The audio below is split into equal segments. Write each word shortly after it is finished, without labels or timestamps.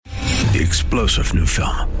The explosive new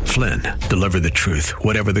film, Flynn, deliver the truth,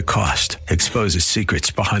 whatever the cost, exposes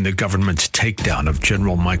secrets behind the government's takedown of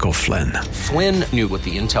General Michael Flynn. Flynn knew what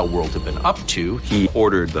the intel world had been up to. He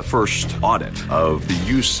ordered the first audit of the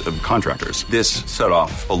use of contractors. This set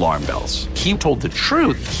off alarm bells. He told the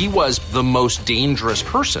truth. He was the most dangerous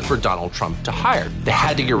person for Donald Trump to hire. They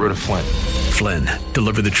had to get rid of Flynn. Flynn,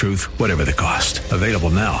 deliver the truth, whatever the cost. Available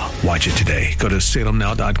now. Watch it today. Go to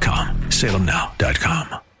salemnow.com.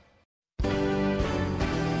 salemnow.com.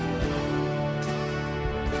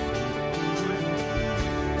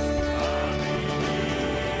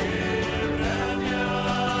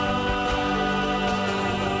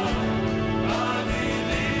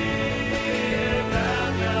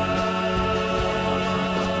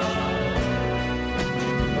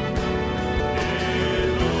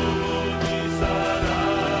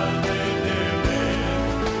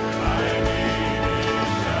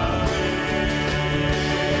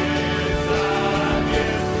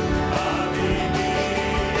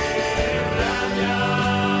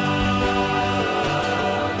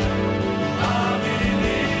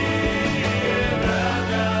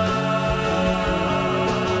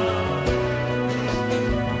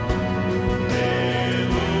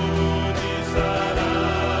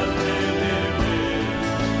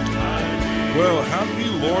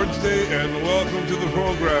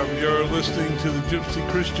 To the Gypsy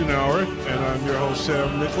Christian Hour, and I'm your host,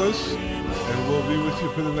 Sam Nicholas, and we'll be with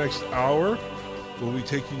you for the next hour. We'll be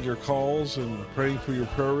taking your calls and praying for your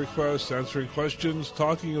prayer requests, answering questions,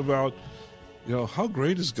 talking about, how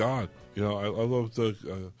great is God? I love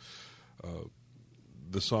the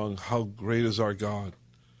song, How Great Is Our God?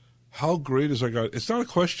 How great is our God? It's not a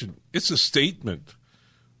question. It's a statement.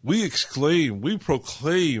 We exclaim, we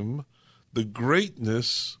proclaim the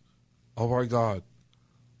greatness of our God.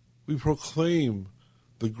 We proclaim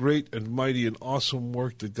the great and mighty and awesome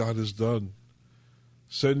work that God has done,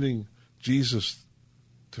 sending Jesus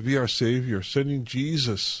to be our Savior, sending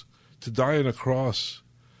Jesus to die on a cross,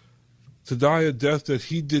 to die a death that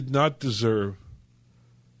he did not deserve,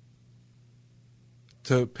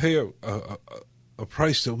 to pay a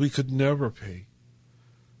price that we could never pay,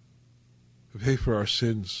 to pay for our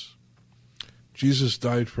sins. Jesus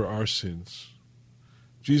died for our sins.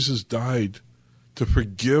 Jesus died to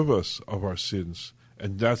forgive us of our sins.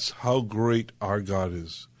 And that's how great our God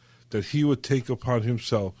is, that he would take upon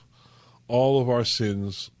himself all of our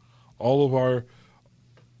sins, all of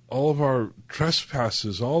our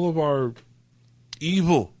trespasses, all of our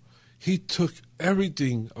evil. He took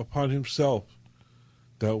everything upon himself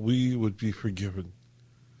that we would be forgiven,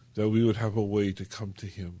 that we would have a way to come to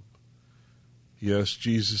him. Yes,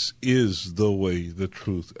 Jesus is the way, the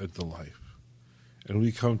truth, and the life. And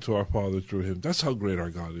we come to our Father through him. That's how great our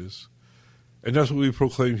God is. And that's what we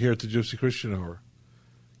proclaim here at the Gypsy Christian Hour.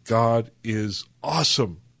 God is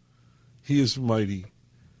awesome. He is mighty.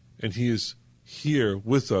 And he is here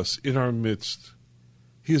with us in our midst.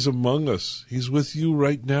 He is among us. He's with you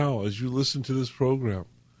right now as you listen to this program.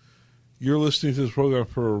 You're listening to this program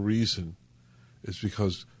for a reason. It's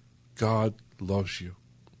because God loves you.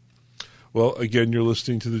 Well, again, you're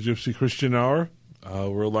listening to the Gypsy Christian Hour.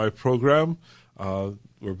 We're a live program.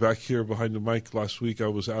 We're back here behind the mic. Last week I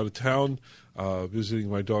was out of town visiting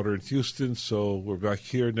my daughter in Houston, so we're back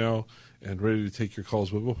here now and ready to take your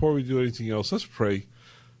calls. But before we do anything else, let's pray.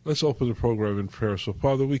 Let's open the program in prayer. So,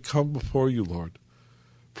 Father, we come before you, Lord,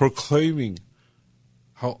 proclaiming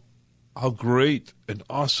how great and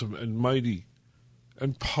awesome and mighty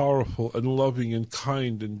and powerful and loving and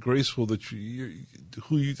kind and graceful that's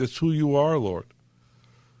who you are, Lord.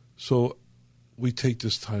 So we take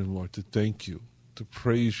this time, Lord, to thank you, to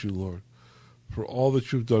praise you, Lord, for all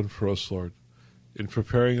that you've done for us, Lord, in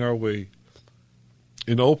preparing our way,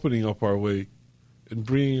 in opening up our way, in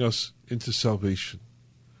bringing us into salvation.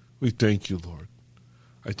 We thank you, Lord.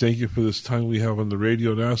 I thank you for this time we have on the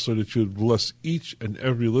radio now, so that you would bless each and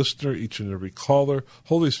every listener, each and every caller.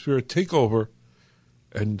 Holy Spirit, take over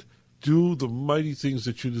and do the mighty things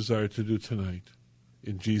that you desire to do tonight.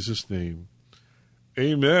 In Jesus' name,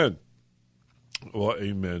 amen. Well,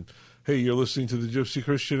 amen. Hey, you're listening to the Gypsy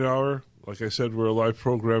Christian Hour. Like I said, we're a live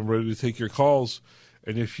program ready to take your calls.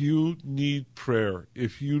 And if you need prayer,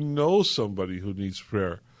 if you know somebody who needs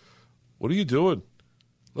prayer, what are you doing?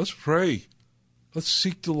 Let's pray. Let's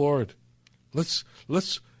seek the Lord. Let's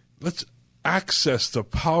access the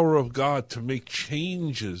power of God to make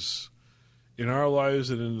changes in our lives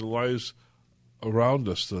and in the lives around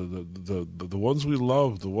us, the ones we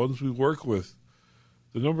love, the ones we work with.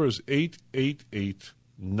 The number is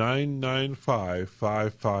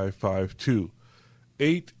 888-995-5552.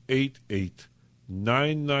 888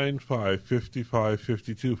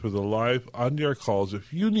 995-5552 for the live on-air calls.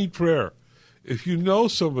 If you need prayer, if you know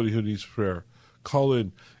somebody who needs prayer, call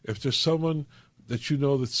in. If there's someone that you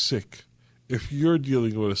know that's sick, if you're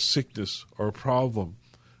dealing with a sickness or a problem,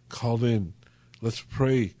 call in. Let's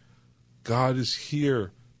pray. God is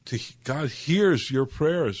here. God hears your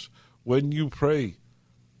prayers when you pray.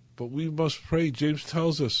 But we must pray. James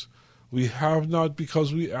tells us, we have not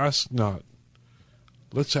because we ask not.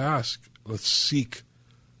 Let's ask. Let's seek.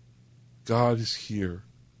 God is here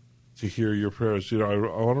to hear your prayers. I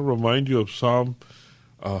want to remind you of Psalm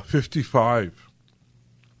 55.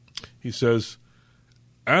 He says,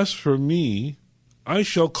 as for me, I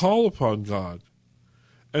shall call upon God,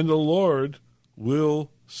 and the Lord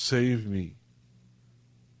will save me.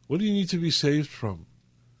 What do you need to be saved from?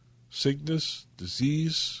 Sickness?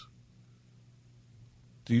 Disease?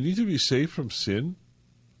 Do you need to be saved from sin?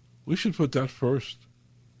 We should put that first.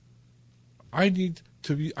 I needed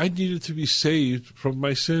to be saved from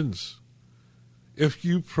my sins. If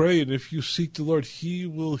you pray and if you seek the Lord, He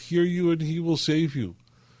will hear you and He will save you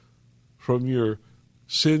from your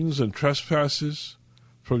sins and trespasses,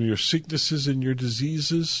 from your sicknesses and your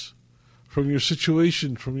diseases, from your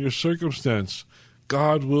situation, from your circumstance.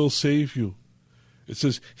 God will save you. It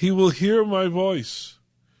says, He will hear my voice.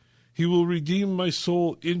 He will redeem my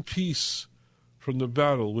soul in peace from the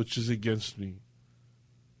battle which is against me.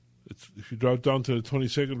 If you drop down to the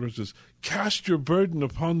 22nd verse, it says, cast your burden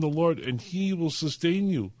upon the Lord, and He will sustain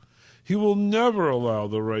you. He will never allow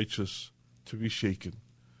the righteous to be shaken.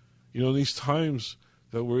 These times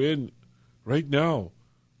that we're in right now,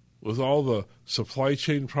 with all the supply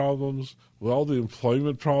chain problems, with all the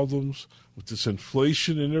employment problems, with this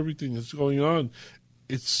inflation and everything that's going on,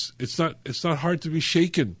 it's not hard to be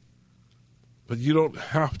shaken. But you don't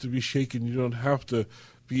have to be shaken. You don't have to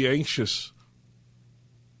be anxious.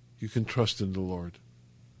 You can trust in the Lord.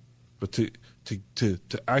 But to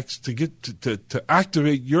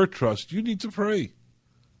activate your trust, you need to pray.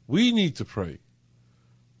 We need to pray.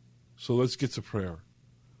 So let's get to prayer.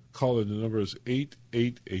 Call in. The number is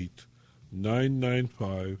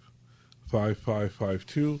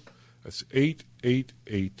 888-995-5552. That's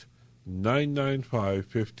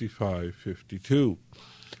 888-995-5552.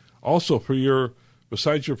 Also,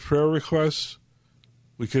 besides your prayer requests,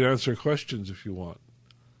 we can answer questions if you want.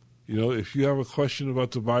 If you have a question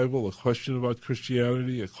about the Bible, a question about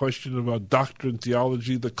Christianity, a question about doctrine,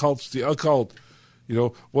 theology, the cults, the occult,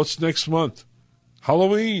 what's next month?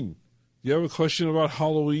 Halloween. You have a question about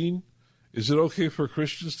Halloween? Is it okay for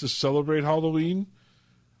Christians to celebrate Halloween?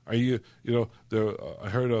 I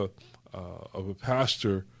heard of a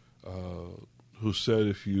pastor who said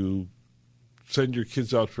if you send your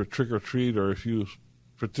kids out for trick-or-treat or if you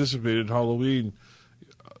participate in Halloween,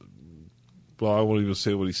 well, I won't even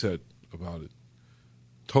say what he said about it.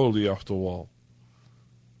 Totally off the wall.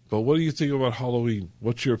 But what do you think about Halloween?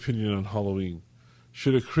 What's your opinion on Halloween?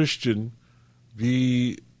 Should a Christian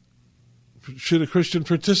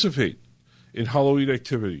participate in Halloween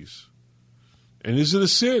activities? And is it a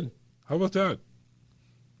sin? How about that?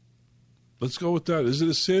 Let's go with that. Is it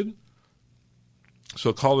a sin?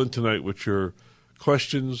 So call in tonight with your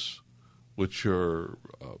questions, with your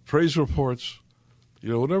praise reports,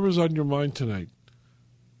 whatever's on your mind tonight.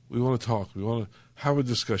 We want to talk. We want to have a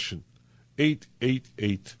discussion.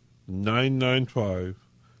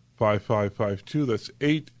 888-995-5552. That's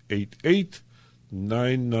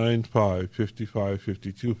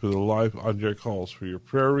 888-995-5552 for the live on-air calls for your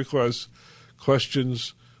prayer requests,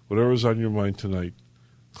 questions, whatever's on your mind tonight.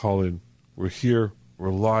 Call in. We're here. We're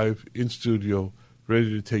live in studio, ready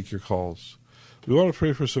to take your calls. We want to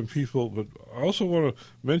pray for some people, but I also want to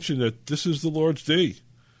mention that this is the Lord's Day.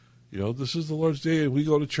 This is the Lord's Day, and we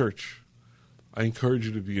go to church. I encourage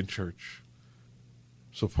you to be in church.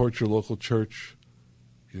 Support your local church.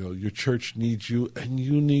 Your church needs you, and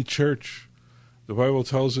you need church. The Bible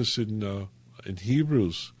tells us in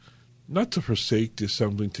Hebrews not to forsake the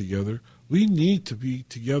assembling together. We need to be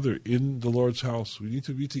together in the Lord's house. We need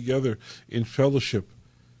to be together in fellowship,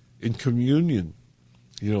 in communion,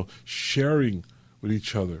 sharing with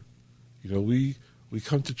each other. We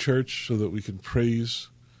come to church so that we can praise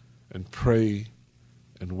and pray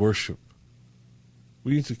and worship.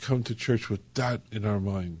 We need to come to church with that in our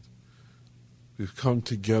mind. We've come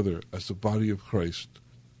together as the body of Christ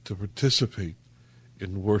to participate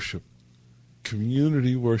in worship,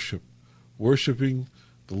 community worship, worshiping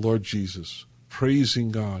the Lord Jesus,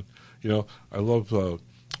 praising God. I love,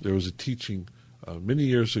 there was a teaching many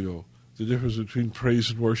years ago, the difference between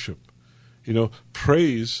praise and worship.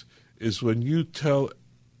 Praise is when you tell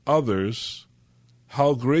others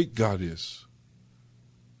how great God is.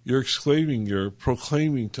 You're exclaiming, you're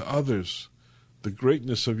proclaiming to others the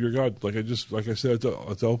greatness of your God. Like I said at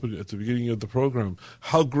the beginning of the program,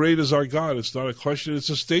 how great is our God? It's not a question, it's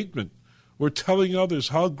a statement. We're telling others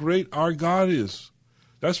how great our God is.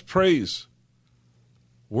 That's praise.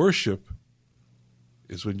 Worship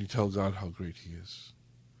is when you tell God how great He is.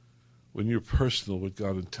 When you're personal with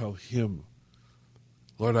God and tell Him,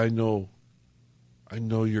 Lord, I know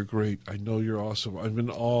you're great. I know you're awesome. I'm in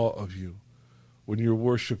awe of you. When you're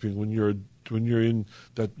worshiping, when you're in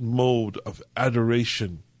that mode of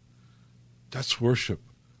adoration, that's worship.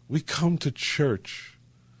 We come to church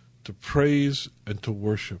to praise and to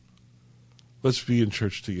worship. Let's be in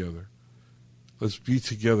church together. Let's be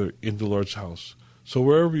together in the Lord's house. So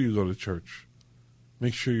wherever you go to church,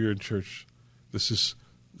 make sure you're in church. This is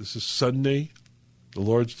Sunday, the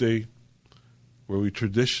Lord's Day, where we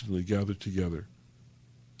traditionally gather together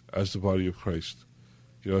as the body of Christ.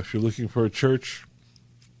 You know, if you're looking for a church,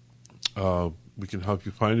 we can help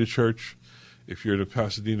you find a church. If you're in the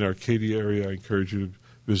Pasadena, Arcadia area, I encourage you to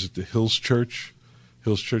visit the Hills Church.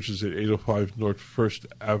 Hills Church is at 805 North 1st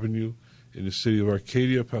Avenue in the city of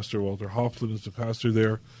Arcadia. Pastor Walter Hoffman is the pastor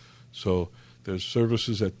there. So there's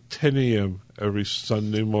services at 10 a.m. every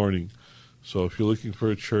Sunday morning. So if you're looking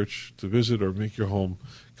for a church to visit or make your home,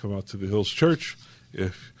 come out to the Hills Church.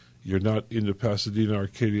 If you're not in the Pasadena,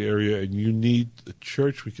 Arcadia area and you need a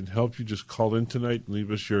church, we can help you. Just call in tonight and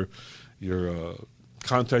leave us your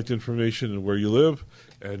contact information and where you live,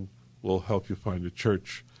 and we'll help you find a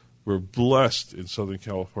church. We're blessed in Southern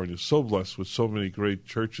California, so blessed with so many great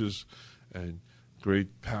churches and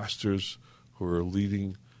great pastors who are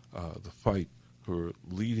leading the fight, who are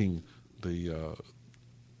leading the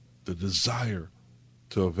desire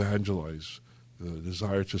to evangelize, the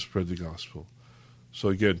desire to spread the gospel. So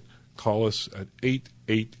again, call us at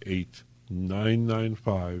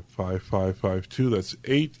 888-995-5552. That's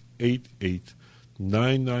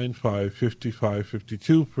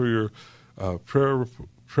 888-995-5552 for your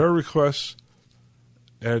prayer requests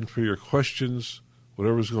and for your questions,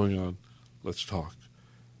 whatever's going on. Let's talk.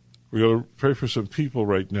 We're going to pray for some people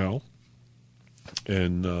right now.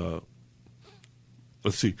 And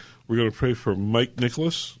let's see. We're going to pray for Mike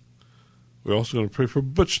Nicholas. We're also going to pray for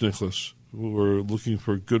Butch Nicholas, who are looking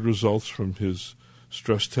for good results from his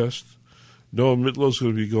stress test. Noah Mitlow is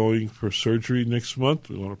going to be going for surgery next month.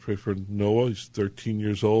 We want to pray for Noah. He's 13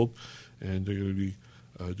 years old, and they're going to be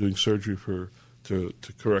doing surgery to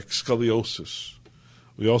correct scoliosis.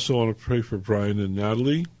 We also want to pray for Brian and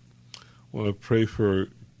Natalie. We want to pray for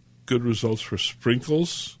good results for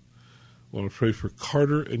Sprinkles. We want to pray for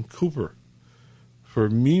Carter and Cooper. For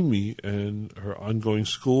Mimi and her ongoing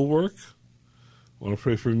schoolwork. I want to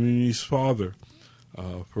pray for Mimi's father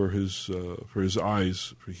for his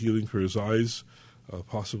eyes, for healing for his eyes,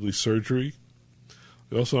 possibly surgery.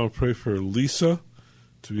 We also want to pray for Lisa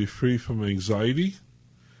to be free from anxiety.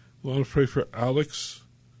 We want to pray for Alex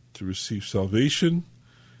to receive salvation,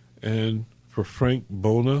 and for Frank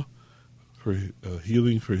Bona for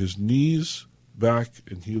healing for his knees, back,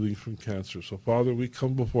 and healing from cancer. So, Father, we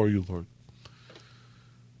come before you, Lord,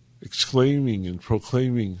 exclaiming and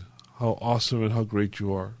proclaiming how awesome and how great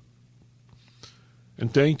you are.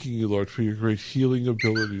 And thanking you, Lord, for your great healing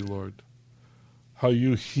ability, Lord. How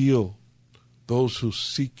you heal those who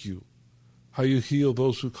seek you. How you heal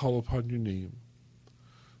those who call upon your name.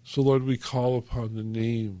 So, Lord, we call upon the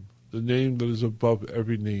name that is above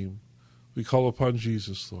every name. We call upon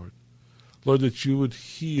Jesus, Lord. Lord, that you would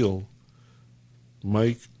heal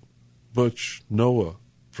Mike, Butch, Noah,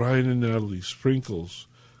 Brian and Natalie, Sprinkles,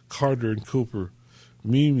 Carter and Cooper,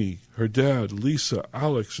 Mimi, her dad, Lisa,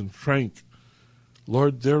 Alex, and Frank.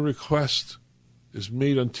 Lord, their request is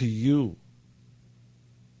made unto you,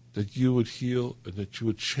 that you would heal and that you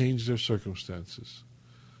would change their circumstances.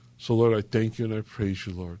 So, Lord, I thank you and I praise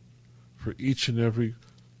you, Lord, for each and every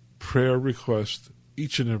prayer request,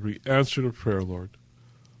 each and every answer to prayer, Lord.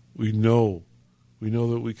 We know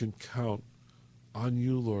that we can count on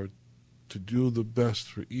you, Lord, to do the best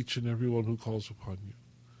for each and every one who calls upon you.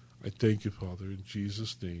 I thank you, Father, in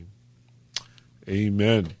Jesus' name.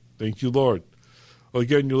 Amen. Thank you, Lord. Well,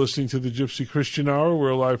 again, you're listening to the Gypsy Christian Hour.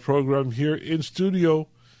 We're a live program here in studio.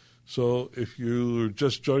 So if you're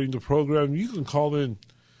just joining the program, you can call in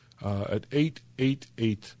at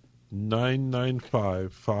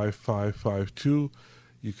 888-995-5552.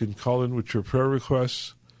 You can call in with your prayer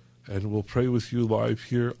requests, and we'll pray with you live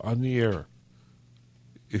here on the air.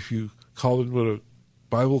 If you call in with a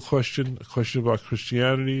Bible question, a question about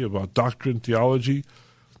Christianity, about doctrine, theology,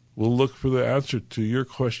 we'll look for the answer to your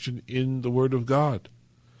question in the Word of God.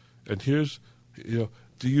 And here's,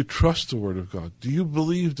 Do you trust the Word of God? Do you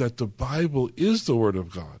believe that the Bible is the Word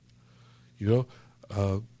of God? Do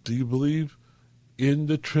you believe in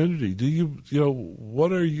the Trinity?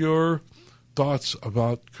 What are your thoughts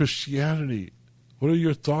about Christianity? What are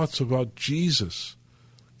your thoughts about Jesus?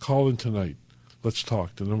 Call in tonight. Let's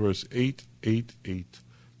talk. The number is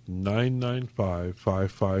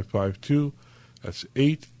 888-995-5552. That's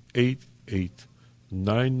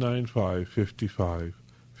 888-995-5552.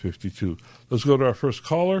 Let's go to our first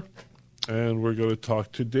caller, and we're going to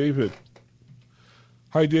talk to David.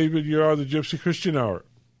 Hi, David. You're on the Gypsy Christian Hour.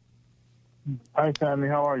 Hi, Sammy.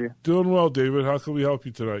 How are you? Doing well, David. How can we help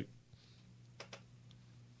you tonight?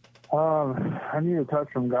 I need a touch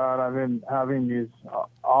from God. I've been having these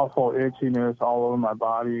awful itchiness all over my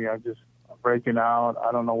body. I'm just breaking out.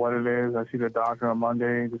 I don't know what it is. I see the doctor on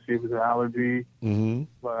Monday to see if it's an allergy. Mm-hmm.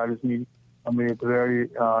 But it's very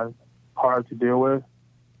hard to deal with.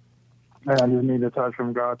 And I just need a touch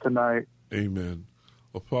from God tonight. Amen.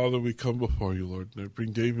 Well, Father, we come before you, Lord, and I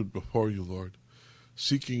bring David before you, Lord,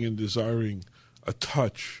 seeking and desiring a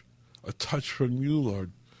touch from you,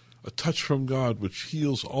 Lord, a touch from God, which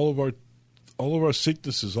heals all of our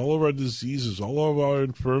sicknesses, all of our diseases, all of our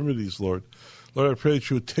infirmities, Lord. Lord, I pray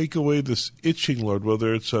that you would take away this itching, Lord,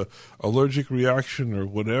 whether it's a allergic reaction or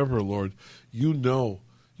whatever, Lord. You know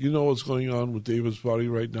what's going on with David's body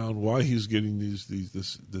right now and why he's getting this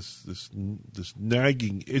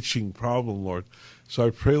nagging, itching problem, Lord. So I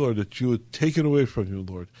pray, Lord, that you would take it away from him,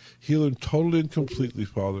 Lord. Heal him totally and completely,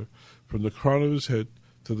 Father, from the crown of his head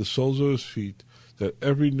to the soles of his feet, that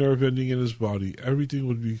every nerve ending in his body, everything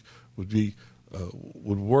would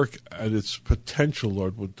work at its potential,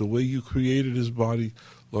 Lord. With the way you created his body,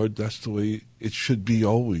 Lord, that's the way it should be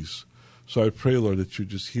always. So I pray, Lord, that you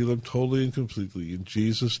just heal him totally and completely. In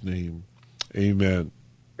Jesus' name, amen.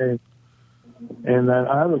 And then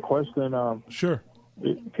I have a question. Sure.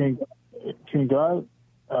 Can God,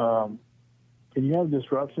 can you have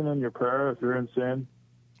disruption in your prayer if you're in sin?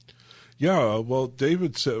 Yeah, well,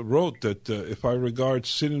 David wrote that if I regard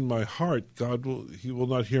sin in my heart, he will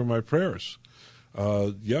not hear my prayers.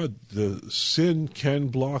 The sin can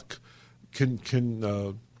block,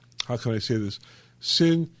 how can I say this?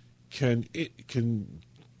 Sin can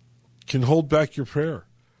hold back your prayer.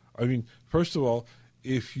 I mean, first of all,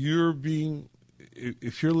 if you're living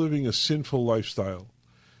a sinful lifestyle,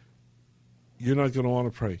 you're not going to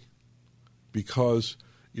want to pray, because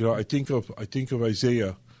I think of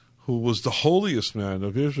Isaiah, who was the holiest man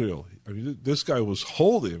of Israel. I mean, this guy was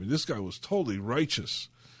holy. I mean, this guy was totally righteous.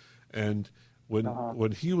 And when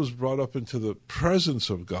he was brought up into the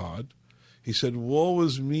presence of God, he said, "Woe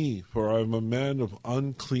is me, for I am a man of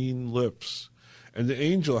unclean lips." And the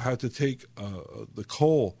angel had to take the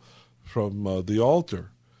coal from the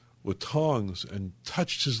altar with tongs and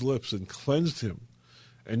touched his lips and cleansed him.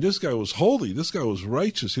 And this guy was holy. This guy was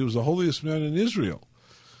righteous. He was the holiest man in Israel.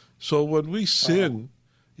 So when we sin,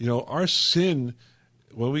 our sin,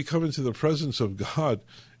 when we come into the presence of God,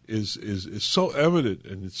 is so evident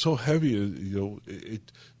and it's so heavy.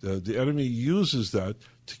 The enemy uses that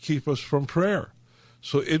to keep us from prayer.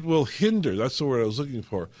 So it will hinder. That's the word I was looking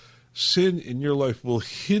for. Sin in your life will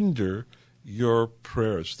hinder your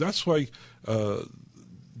prayers. That's why First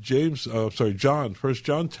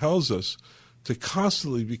John tells us to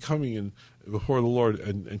constantly be coming in before the Lord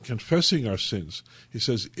and confessing our sins. He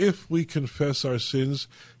says, if we confess our sins,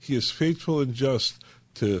 he is faithful and just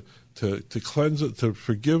to cleanse it, to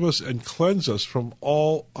forgive us and cleanse us from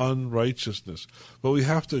all unrighteousness. But we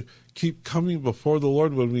have to keep coming before the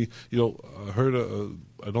Lord. When we, heard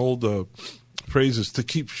an old phrase is to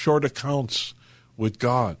keep short accounts with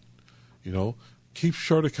God. Keep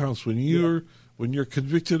short accounts. When you're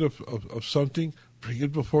convicted of something, bring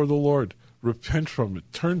it before the Lord. Repent from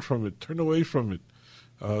it, turn away from it,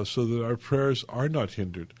 so that our prayers are not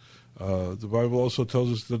hindered. The Bible also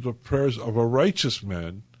tells us that the prayers of a righteous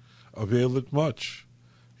man availeth much.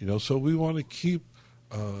 So we want to keep,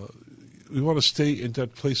 we want to stay in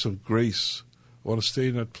that place of grace. We want to stay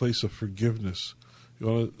in that place of forgiveness. We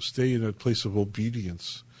want to stay in that place of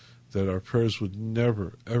obedience, that our prayers would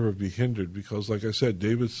never, ever be hindered. Because, like I said,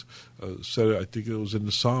 David said it, I think it was in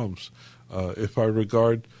the Psalms, if I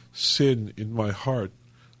regard sin in my heart,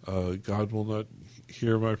 God will not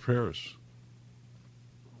hear my prayers.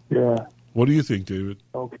 Yeah. What do you think, David?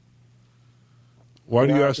 Okay. Why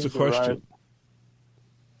do you ask the question?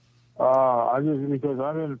 Because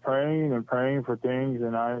I've been praying for things,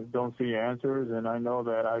 and I don't see answers, and I know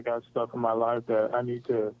that I got stuff in my life that I need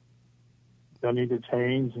to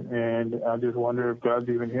change, and I just wonder if God's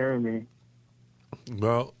even hearing me.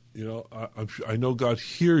 Well, I know God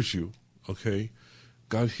hears you. Okay,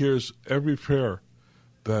 God hears every prayer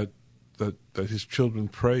that his children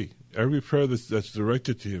pray. Every prayer that's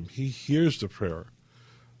directed to him, he hears the prayer.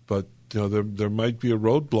 But there might be a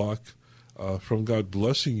roadblock from God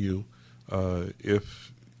blessing you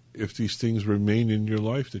if these things remain in your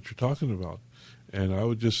life that you're talking about. And I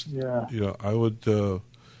would just, we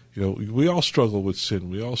all struggle with sin.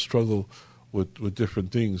 We all struggle with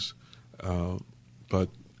different things. But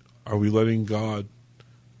are we letting God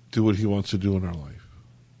do what he wants to do in our life?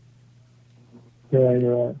 Yeah,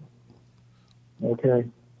 you're right. Okay.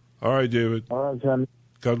 All right, David. All right, Sammy.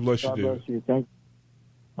 God bless you, God David. bless you. Thank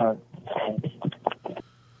you. All right.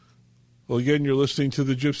 Well, again, you're listening to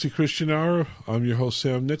the Gypsy Christian Hour. I'm your host,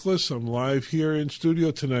 Sam Nicholas. I'm live here in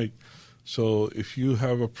studio tonight. So if you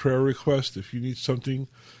have a prayer request, if you need something,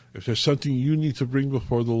 if there's something you need to bring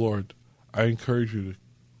before the Lord, I encourage you to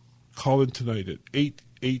call in tonight at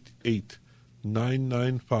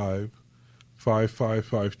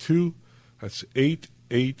 888-995-5552. That's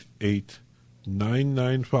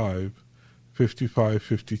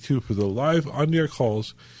 888-995-5552 for the live on-air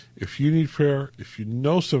calls. If you need prayer, if you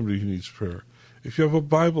know somebody who needs prayer, if you have a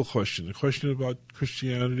Bible question, a question about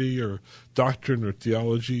Christianity or doctrine or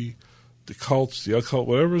theology, the cults, the occult,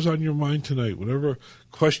 whatever's on your mind tonight, whatever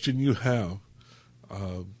question you have,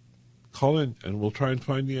 call in and we'll try and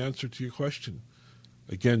find the answer to your question.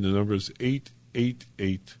 Again, the number is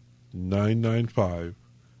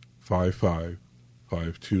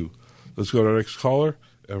 888-995-5552. Let's go to our next caller,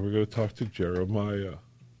 and we're going to talk to Jeremiah.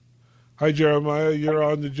 Hi, Jeremiah. You're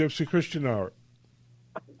on the Gypsy Christian Hour.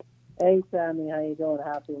 Hey, Sammy. How you doing?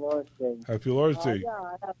 Happy Lord's Day. Happy Lord's Day.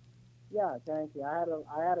 Yeah, thank you. I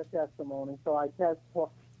had a testimony. So I test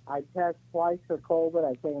twice for COVID.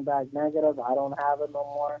 I came back negative. I don't have it no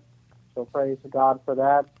more. So praise to God for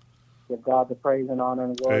that. Give God the praise and honor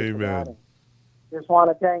and glory. Amen. For that. And just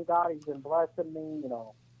want to thank God. He's been blessing me.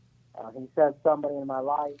 He sent somebody in my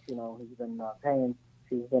life. He's been paying.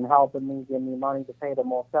 She's been helping me, giving me money to pay the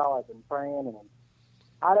motel. I've been praying, and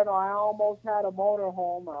I don't know. I almost had a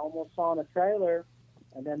motorhome. I almost saw in a trailer,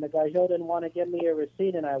 and then the guy didn't want to give me a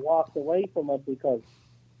receipt, and I walked away from it because,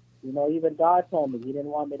 even God told me he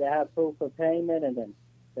didn't want me to have proof of payment, and then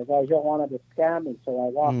the guy wanted to scam me, so I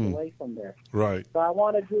walked away from there. Right. So I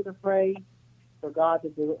wanted you to pray for God to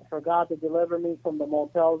deliver me from the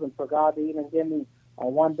motels, and for God to even give me a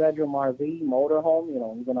one-bedroom RV motorhome,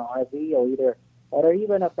 even an RV or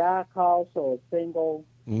even a back house or a single,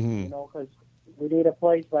 because we need a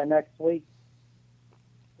place by next week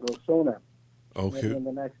or sooner. Okay. Maybe in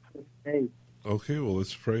the next 6 days. Okay, well,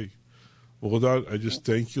 let's pray. Well, God, I just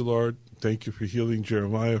thank you, Lord. Thank you for healing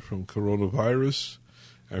Jeremiah from coronavirus.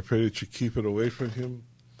 I pray that you keep it away from him.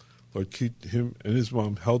 Lord, keep him and his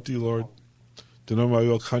mom healthy, Lord. And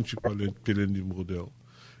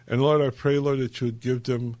Lord, I pray, Lord, that you would give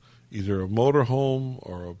them either a motorhome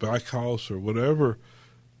or a back house or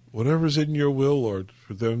whatever's in your will, Lord,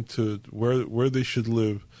 for them to, where they should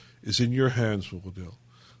live is in your hands, Lord.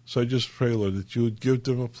 So I just pray, Lord, that you would give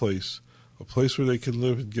them a place where they can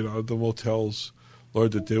live and get out of the motels,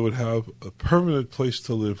 Lord, that they would have a permanent place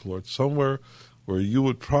to live, Lord, somewhere where you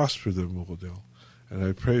would prosper them, Lord. And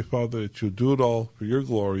I pray, Father, that you do it all for your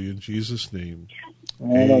glory in Jesus' name.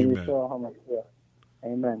 Amen.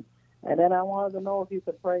 Amen. And then I wanted to know if you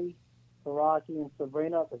could pray for Rocky and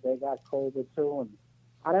Sabrina because they got COVID too. And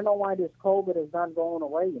I don't know why this COVID is not going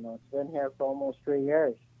away. It's been here for almost 3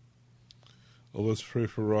 years. Well, let's pray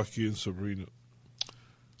for Rocky and Sabrina.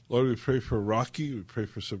 Lord, we pray for Rocky. We pray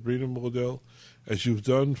for Sabrina Modell. As you've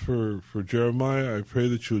done for Jeremiah, I pray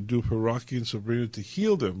that you would do for Rocky and Sabrina to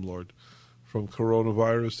heal them, Lord, from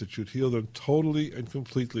coronavirus, that you'd heal them totally and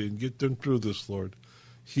completely and get them through this, Lord.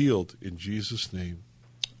 Healed in Jesus' name.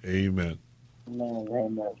 Amen.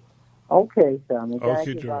 Amen. Okay, Sammy. Thank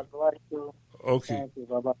you. Jeremy. God bless you. Okay. Thank you.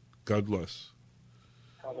 Bye-bye. God bless.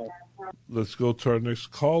 Okay. Let's go to our next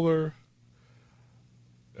caller.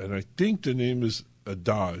 And I think the name is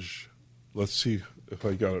Adaj. Let's see if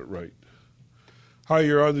I got it right. Hi,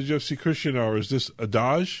 you're on the Gypsy Christian Hour. Is this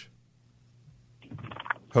Adaj?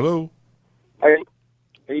 Hello? Are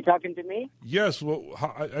you talking to me? Yes. Well,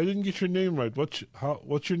 I didn't get your name right.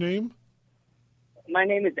 What's your name? My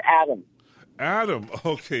name is Adam. Adam.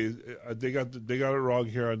 Okay. They got it wrong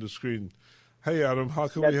here on the screen. Hey, Adam, how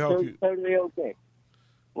can we help you? Totally okay.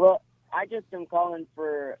 Well, I just am calling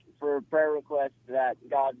for a prayer request that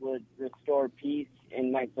God would restore peace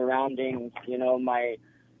in my surroundings.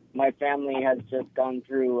 My family has just gone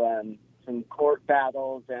through some court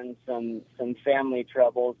battles and some family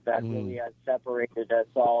troubles that really has separated us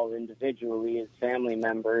all individually as family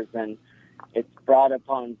members, and it's brought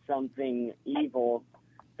upon something evil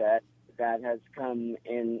that has come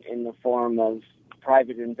in the form of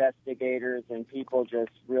private investigators and people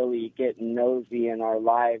just really getting nosy in our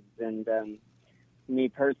lives. And me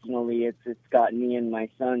personally, it's got me and my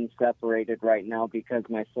son separated right now because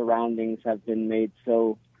my surroundings have been made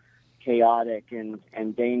so chaotic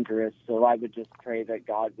and dangerous. So I would just pray that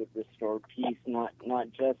God would restore peace, not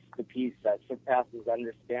just the peace that surpasses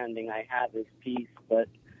understanding I have as peace, but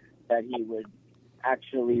that he would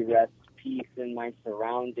actually rest peace in my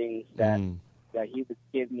surroundings, that he would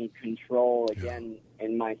give me control again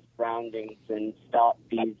in my surroundings and stop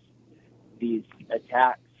these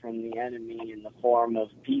attacks from the enemy in the form of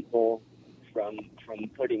people from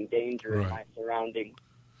putting danger in my surroundings.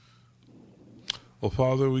 Well,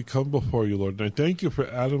 Father, we come before you, Lord, and I thank you for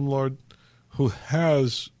Adam, Lord, who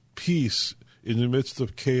has peace in the midst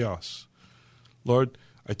of chaos. Lord,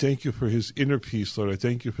 I thank you for his inner peace, Lord. I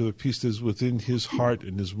thank you for the peace that is within his heart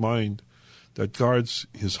and his mind, that guards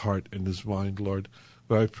his heart and his mind, Lord.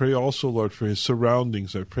 But I pray also, Lord, for his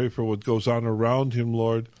surroundings. I pray for what goes on around him,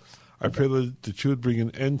 Lord. I pray that you would bring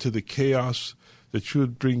an end to the chaos, that you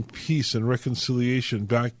would bring peace and reconciliation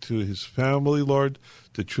back to his family, Lord,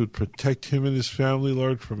 that you would protect him and his family,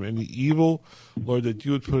 Lord, from any evil, Lord, that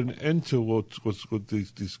you would put an end to what's with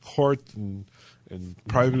these court and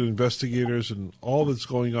private investigators and all that's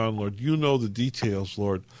going on, Lord. You know the details,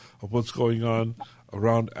 Lord, of what's going on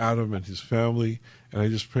around Adam and his family, and I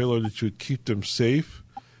just pray, Lord, that you would keep them safe,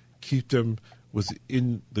 keep them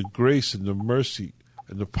within the grace and the mercy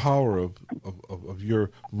and the power of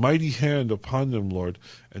your mighty hand upon them, Lord,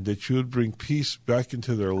 and that you would bring peace back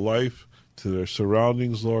into their life, to their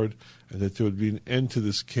surroundings, Lord, and that there would be an end to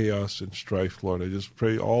this chaos and strife, Lord. I just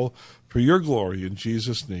pray all for your glory in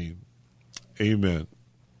Jesus' name. Amen.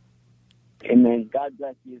 Amen. God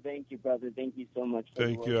bless you. Thank you, brother. Thank you so much.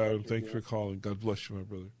 Thank you, Adam. Thanks for calling. God bless you, my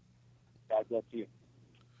brother. God bless you.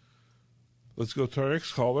 Let's go to our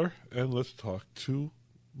next caller, and let's talk to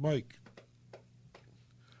Mike.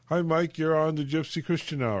 Hi, Mike. You're on the Gypsy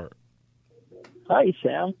Christian Hour. Hi,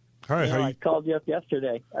 Sam. Hi. I called you up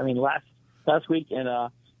yesterday. Last week, and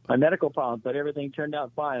my medical problems, but everything turned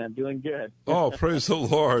out fine. I'm doing good. Oh, praise the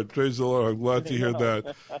Lord. Praise the Lord. I'm glad to hear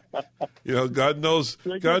that. You know, God knows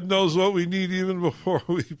what we need even before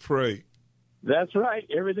we pray. That's right.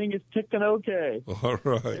 Everything is ticking okay. All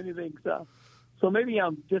right. Anything so maybe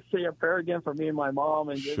just say a prayer again for me and my mom.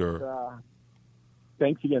 And sure.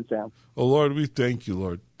 Thanks again, Sam. Oh, Lord, we thank you,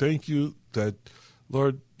 Lord. Thank you that,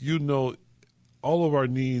 Lord, you know all of our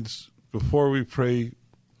needs before we pray,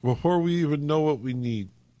 before we even know what we need.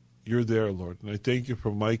 You're there, Lord. And I thank you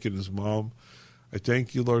for Mike and his mom. I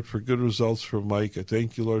thank you, Lord, for good results for Mike. I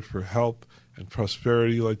thank you, Lord, for help and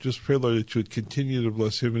prosperity. Lord, just pray, Lord, that you would continue to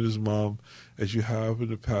bless him and his mom as you have in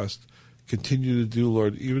the past. Continue to do,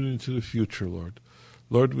 Lord, even into the future, Lord.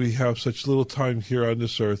 Lord, we have such little time here on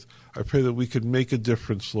this earth. I pray that we can make a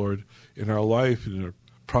difference, Lord, in our life, in our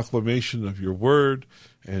proclamation of your word,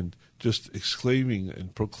 and just exclaiming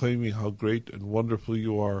and proclaiming how great and wonderful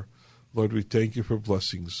you are. Lord, we thank you for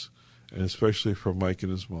blessings, and especially for Mike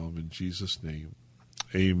and his mom, in Jesus' name.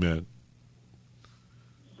 Amen.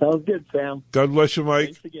 Sounds good, Sam. God bless you, Mike.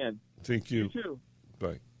 Thanks again. Thank you. You too.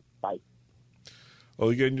 Bye. Bye. Well,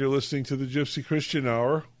 again, you're listening to the Gypsy Christian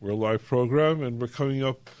Hour. We're a live program, and we're coming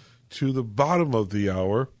up to the bottom of the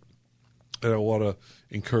hour. And I want to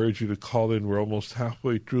encourage you to call in. We're almost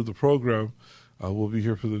halfway through the program. We'll be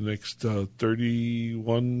here for the next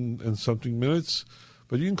 31 and something minutes.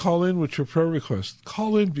 But you can call in with your prayer request.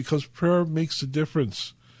 Call in because prayer makes a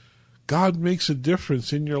difference. God makes a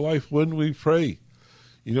difference in your life when we pray.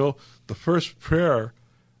 You know, the first prayer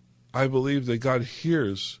I believe that God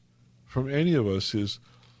hears from any of us is,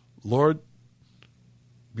 Lord,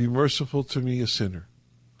 be merciful to me, a sinner.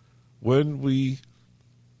 When we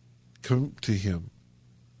come to him,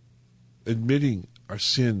 admitting our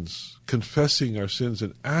sins, confessing our sins,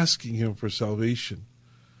 and asking him for salvation,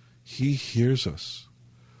 he hears us.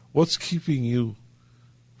 What's keeping you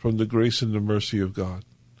from the grace and the mercy of God?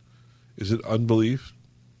 Is it unbelief?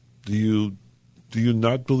 Do you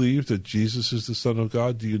not believe that Jesus is the Son of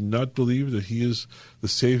God? Do you not believe that he is the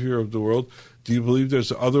Savior of the world? Do you believe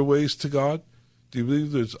there's other ways to God? Do you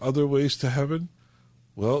believe there's other ways to heaven?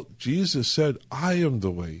 Well, Jesus said, I am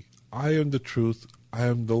the way, I am the truth, I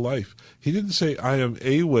am the life. He didn't say, I am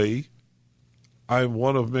a way, I am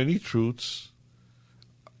one of many truths,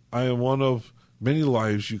 I am one of many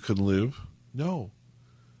lives you can live. No.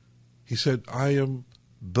 He said, I am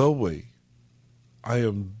the way, I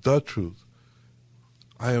am the truth,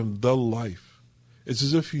 I am the life. It's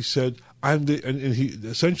as if he said, I'm the, and he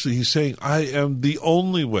essentially he's saying, I am the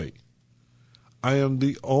only way. I am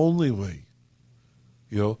the only way.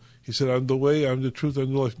 He said, I'm the way, I'm the truth,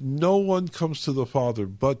 I'm the life. No one comes to the Father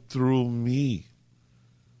but through me.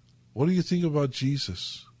 What do you think about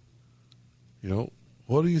Jesus?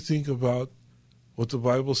 What do you think about what the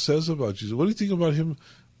Bible says about Jesus? What do you think about him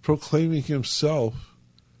proclaiming himself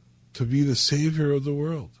to be the Savior of the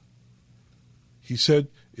world? He said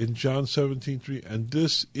in John 17:3, and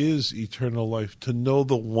this is eternal life, to know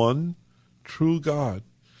the one true God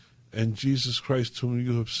and Jesus Christ whom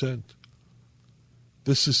you have sent.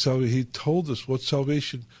 This is salvation. He told us what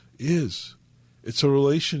salvation is. It's a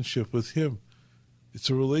relationship with him. It's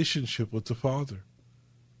a relationship with the Father.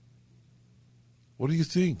 What do you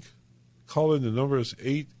think? Call in. The number is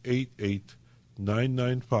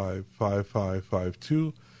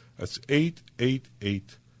 888-995-5552. That's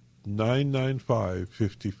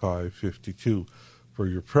 888-995-5552 for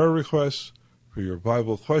your prayer requests, for your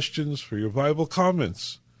Bible questions, for your Bible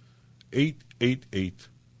comments.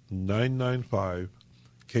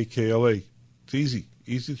 888-995-KKLA. It's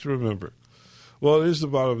easy to remember. Well, it is the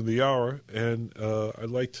bottom of the hour, and I'd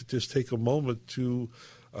like to just take a moment to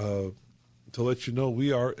let you know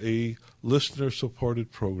we are a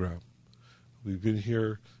listener-supported program. We've been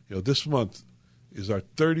here, this month is our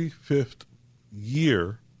 35th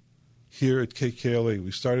year here at KKLA.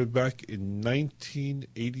 We started back in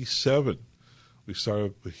 1987. We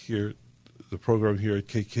started the program here at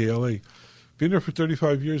KKLA. Been here for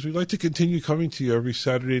 35 years. We'd like to continue coming to you every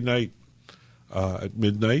Saturday night at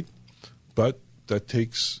midnight, but that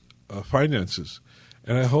takes finances.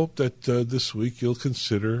 And I hope that this week you'll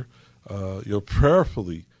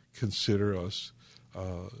prayerfully consider us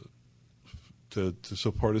to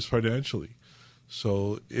support us financially.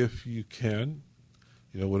 So if you can,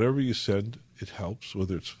 whatever you send, it helps,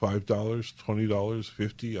 whether it's $5, $20, $50,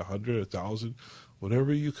 $100, $1,000,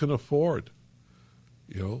 whatever you can afford.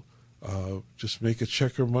 Just make a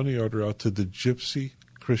check or money order out to the Gypsy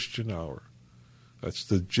Christian Hour. That's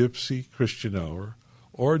the Gypsy Christian Hour,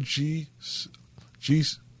 or GCH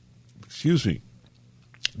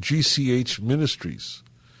Ministries.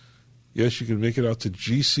 Yes, you can make it out to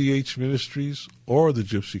GCH Ministries or the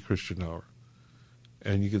Gypsy Christian Hour.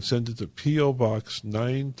 And you can send it to P.O. Box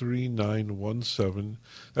 93917.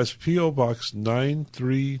 That's P.O. Box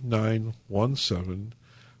 93917,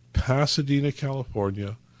 Pasadena,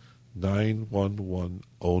 California,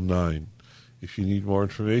 91109. If you need more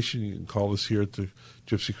information, you can call us here at the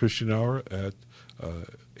Gypsy Christian Hour at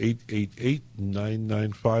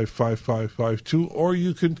 888-995-5552, or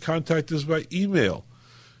you can contact us by email.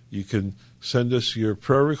 You can send us your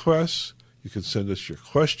prayer requests. You can send us your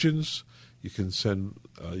questions. You can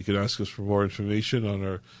ask us for more information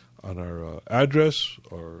on our address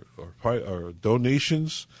or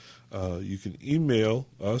donations. You can email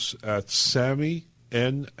us at Sammy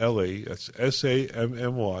NLA. That's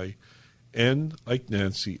SAMMY N like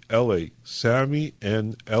Nancy LA. Sammy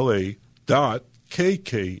NLA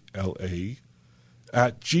 .KKLA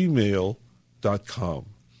 @gmail.com.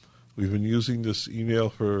 We've been using this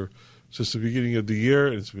email since the beginning of the year,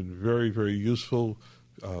 and it's been very, very useful.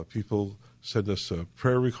 People send us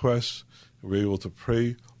prayer requests, and we're able to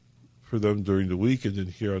pray for them during the week, and then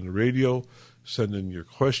here on the radio, send in your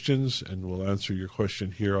questions, and we'll answer your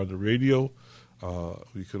question here on the radio.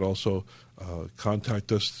 You could also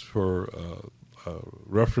contact us for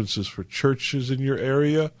references for churches in your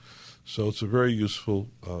area. So it's a very useful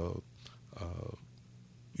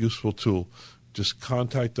tool. Just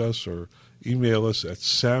contact us or email us at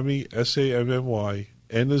Sammy, SAMMY,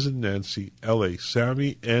 N as in Nancy, LA,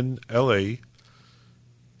 Sammy, NLA,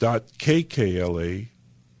 .KKLA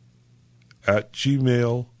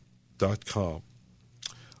 @gmail.com.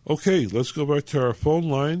 Okay, let's go back to our phone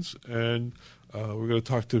lines, and we're going to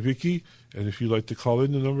talk to Vicki. And if you'd like to call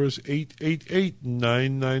in, the number is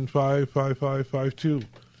 888-995-5552.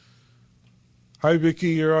 Hi, Vicki.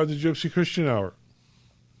 You're on the Gypsy Christian Hour.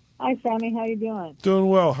 Hi, Sammy. How you doing? Doing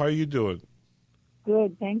well. How are you doing?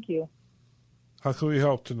 Good, thank you. How can we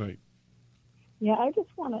help tonight? Yeah, I just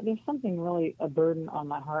want to, there's something really a burden on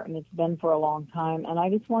my heart, and it's been for a long time, and I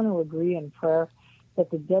just want to agree in prayer that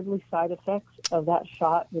the deadly side effects of that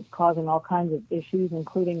shot that's causing all kinds of issues,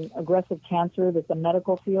 including aggressive cancer, that the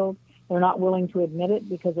medical field, they're not willing to admit it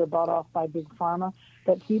because they're bought off by Big Pharma,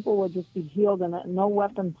 that people will just be healed and that no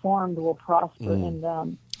weapon formed will prosper in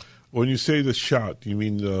them. When you say the shot, you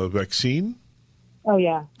mean the vaccine? Oh,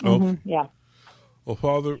 yeah. Mm-hmm. Okay. Yeah. Well,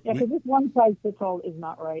 Father... Yeah, because this one size fits all is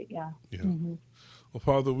not right, yeah. Mm-hmm. Well,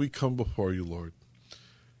 Father, we come before you, Lord.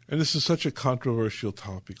 And this is such a controversial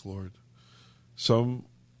topic, Lord. Some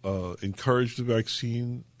encourage the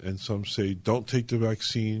vaccine, and some say don't take the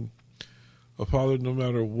vaccine. Well, Father, no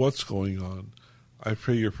matter what's going on, I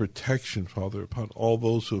pray your protection, Father, upon all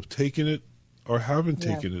those who have taken it or haven't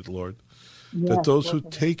taken it, Lord. That those who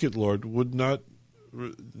take it, Lord, would not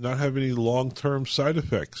have any long-term side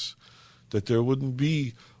effects, that there wouldn't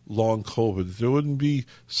be long COVID, that there wouldn't be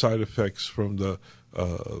side effects from the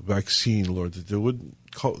vaccine, Lord, that it would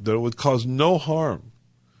cause no harm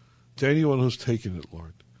to anyone who's taken it,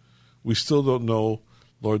 Lord. We still don't know,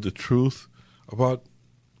 Lord, the truth about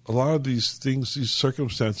a lot of these things, these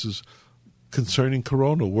circumstances concerning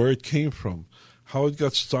corona, where it came from, how it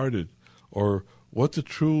got started, or what the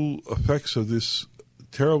true effects of this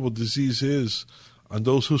terrible disease is on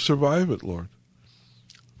those who survive it, Lord.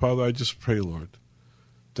 Father, I just pray, Lord,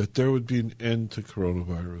 that there would be an end to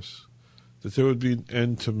coronavirus, that there would be an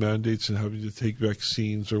end to mandates and having to take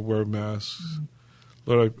vaccines or wear masks.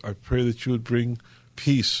 Lord, I pray that you would bring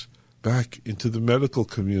peace back into the medical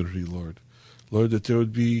community, Lord. Lord, that there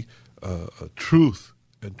would be truth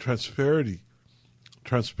and transparency,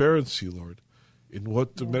 Lord, in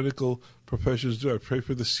what the medical professions do. I pray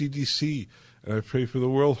for the CDC and I pray for the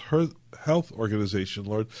World Health Organization,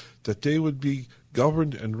 Lord, that they would be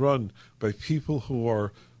governed and run by people who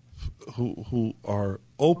are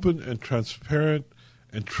open and transparent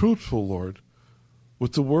and truthful, Lord,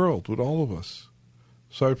 with the world, with all of us.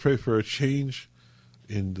 So I pray for a change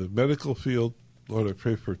in the medical field. Lord, I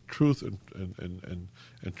pray for truth and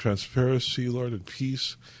transparency, Lord, and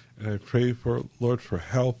peace. And I pray for, Lord, for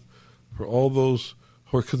help for all those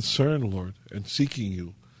who are concerned, Lord, and seeking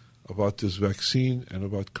you about this vaccine and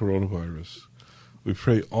about coronavirus. We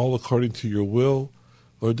pray all according to your will,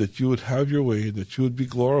 Lord, that you would have your way and that you would be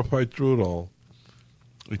glorified through it all.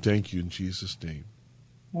 We thank you in Jesus' name.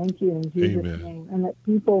 Thank you in Jesus' Amen. name. And that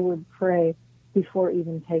people would pray before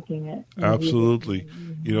even taking it. Absolutely.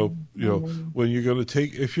 You know, when you're going to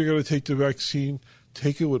if you're going to take the vaccine,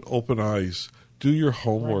 take it with open eyes. Do your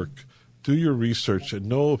homework. Do your research and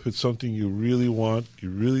know if it's something you really want,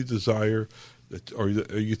 you really desire, or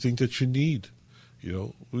you think that you need. You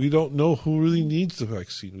know, we don't know who really needs the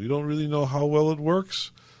vaccine. We don't really know how well it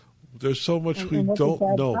works. There's so much we don't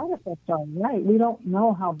know. Side effects are, right. We don't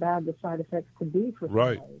know how bad the side effects could be for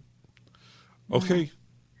somebody. Right. Okay.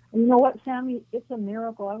 You know what, Sammy? It's a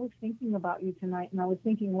miracle. I was thinking about you tonight, and I was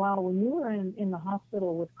thinking, wow, when you were in the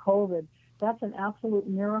hospital with COVID, that's an absolute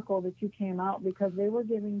miracle that you came out, because they were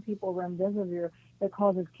giving people remdesivir that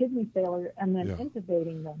causes kidney failure and then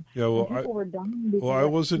intubating them. Yeah, well, people were dying because I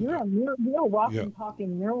wasn't. You're a walking,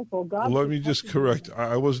 talking miracle. God. Let me just correct.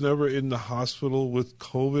 I was never in the hospital with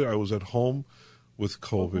COVID. I was at home with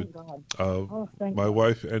COVID. My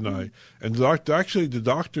wife and I. And the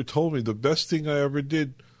doctor told me the best thing I ever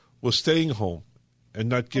did was staying home and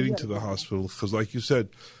not getting to the hospital, because, like you said,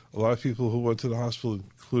 a lot of people who went to the hospital,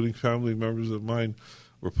 including family members of mine,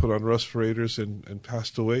 were put on respirators and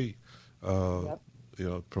passed away. It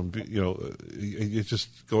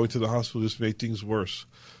just going to the hospital just made things worse.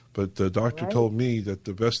 But the doctor told me that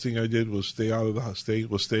the best thing I did was staying out of the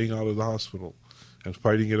hospital and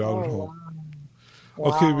fighting it out at home.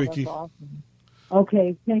 Wow, okay, Vicki. Awesome.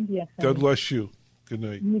 Okay, thank you. God bless you. Good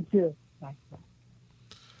night. You too. Bye.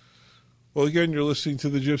 Well, again, you're listening to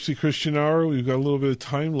the Gypsy Christian Hour. We've got a little bit of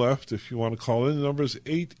time left. If you want to call in, the number is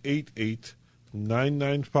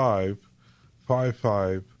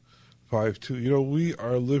 888-995-5552. You know, we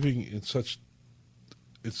are living in such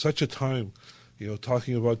a time,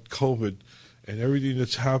 talking about COVID and everything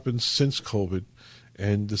that's happened since COVID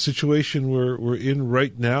and the situation we're in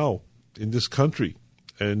right now in this country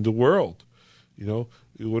and the world.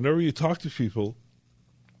 Whenever you talk to people,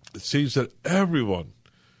 it seems that everyone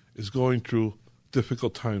is going through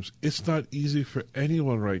difficult times. It's not easy for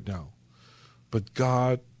anyone right now, but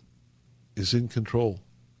God is in control.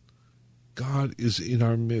 God is in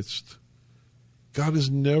our midst. God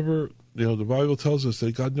is never, the Bible tells us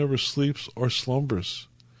that God never sleeps or slumbers.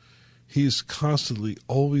 He's constantly,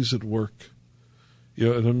 always at work.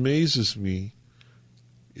 It amazes me,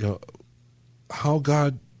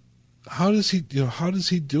 how does he do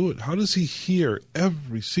it? How does he hear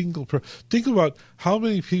every single prayer? Think about how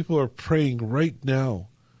many people are praying right now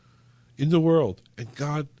in the world, and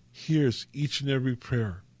God hears each and every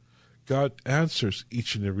prayer. God answers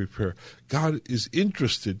each and every prayer. God is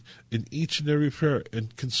interested in each and every prayer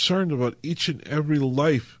and concerned about each and every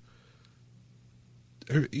life,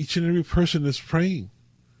 each and every person that's praying.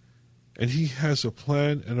 And he has a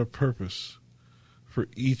plan and a purpose for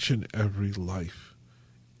each and every life.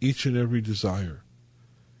 Each and every desire.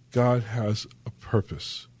 God has a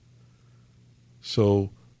purpose. So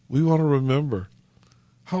we want to remember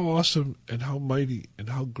how awesome and how mighty and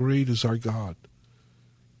how great is our God.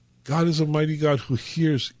 God is a mighty God who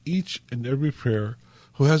hears each and every prayer,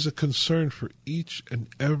 who has a concern for each and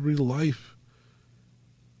every life.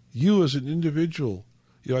 You as an individual.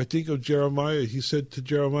 I think of Jeremiah. He said to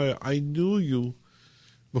Jeremiah, I knew you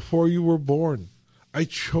before you were born. I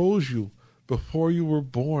chose you before you were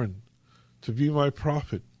born to be my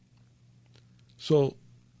prophet. So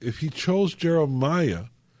if he chose Jeremiah,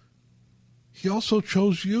 he also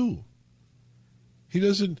chose you. He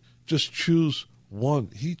doesn't just choose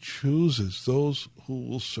one. He chooses those who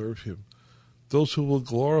will serve him, those who will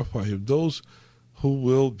glorify him, those who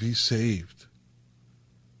will be saved.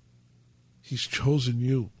 He's chosen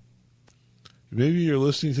you. Maybe you're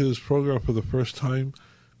listening to this program for the first time.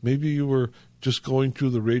 Maybe you were just going through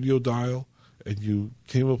the radio dial and you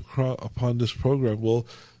came upon this program. Well,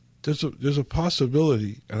 there's a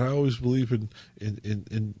possibility, and I always believe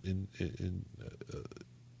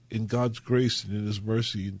in God's grace and in His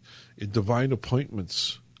mercy, in divine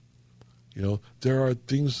appointments. There are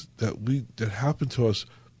things that happen to us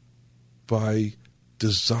by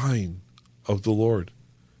design of the Lord.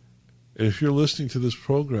 And if you're listening to this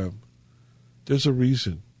program, there's a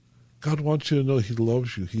reason. God wants you to know He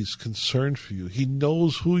loves you. He's concerned for you. He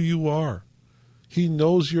knows who you are. He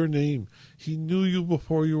knows your name. He knew you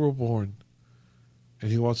before you were born.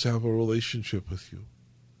 And He wants to have a relationship with you.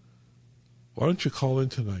 Why don't you call in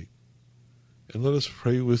tonight and let us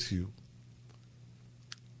pray with you?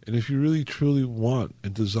 And if you really truly want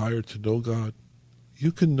and desire to know God,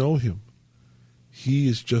 you can know Him. He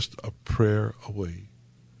is just a prayer away.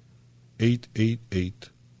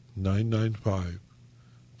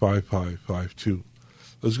 888-995-5552.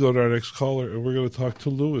 Let's go to our next caller, and we're going to talk to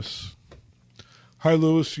Louis. Hi,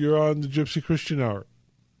 Louis. You're on the Gypsy Christian Hour.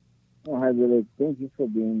 Oh, hi, Billy. Thank you for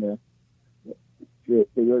being there. You're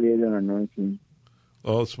really an anointing.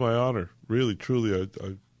 Oh, it's my honor. Really, truly.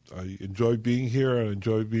 I enjoy being here. I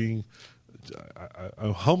enjoy being...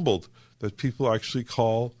 I'm humbled that people actually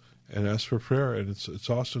call and ask for prayer, and it's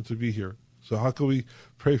awesome to be here. So how can we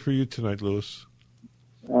pray for you tonight, Louis?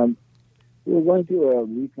 We're going to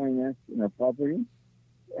refinance in our property,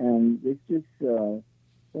 and it's just so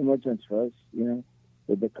much on trust,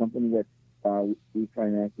 with the company that's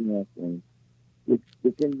refinancing us, and it's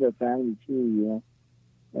within the family too,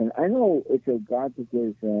 And I know it's a God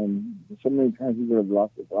because so many times we would have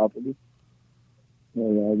lost the property.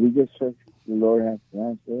 And, we just trust the Lord has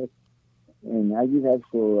plans for us, and I just ask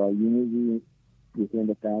for unity within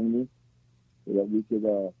the family, so that we could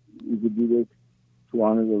do this to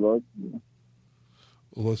honor the Lord.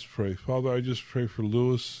 Well, let's pray. Father, I just pray for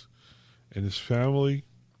Louis and his family.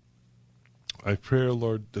 I pray,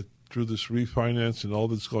 Lord, that through this refinance and all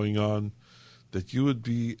that's going on, that you would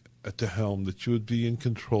be at the helm, that you would be in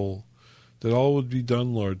control, that all would be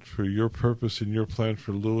done, Lord, for your purpose and your plan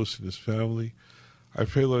for Louis and his family. I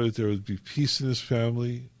pray, Lord, that there would be peace in his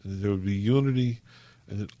family, and that there would be unity,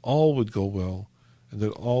 and that all would go well, and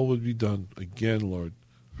that all would be done again, Lord,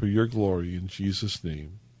 for your glory, in Jesus'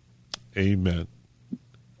 name. Amen.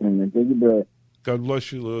 Amen. Thank you, brother. God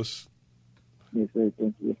bless you, Louis. Yes, sir.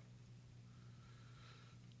 Thank you.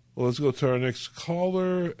 Well, let's go to our next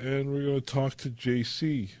caller, and we're going to talk to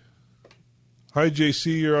JC. Hi,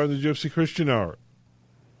 JC. You're on the Gypsy Christian Hour.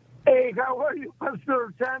 Hey, how are you,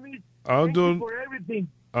 Pastor Sammy? Thank you for everything.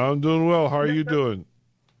 I'm doing well. How are you doing?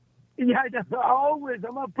 Yeah,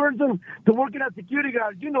 I'm a person to work in a security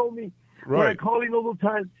guard. You know me. Right. When I call in all the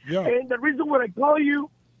time. Yeah. And the reason why I call you,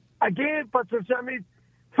 again, Pastor Sammy,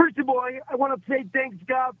 first of all, I want to say thanks,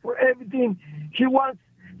 God, for everything. He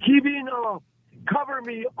been covering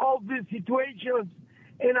me all these situations,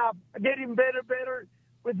 and getting better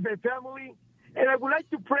with my family. And I would like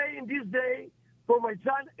to pray in this day for my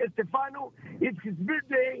son, Estefano. It's his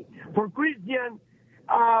birthday. For Christian,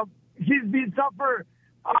 he's been suffering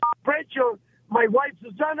pressure, my wife,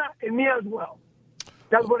 Susana, and me as well.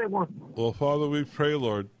 That's what I want. Well, Father, we pray,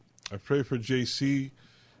 Lord. I pray for JC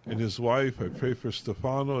and his wife. I pray for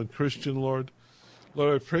Stefano and Christian, Lord.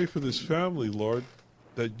 Lord, I pray for this family, Lord,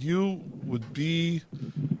 that you would be,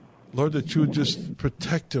 Lord, that you would just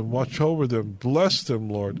protect them, watch over them, bless them,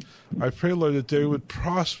 Lord. I pray, Lord, that they would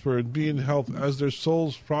prosper and be in health as their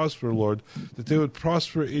souls prosper, Lord, that they would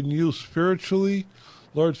prosper in you spiritually,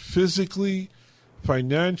 Lord, physically,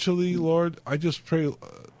 financially, Lord. I just pray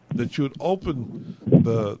that you would open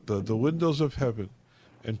the windows of heaven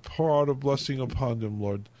and pour out a blessing upon them,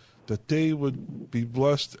 Lord, that they would be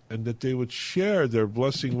blessed and that they would share their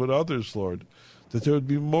blessing with others, Lord, that there would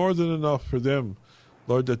be more than enough for them,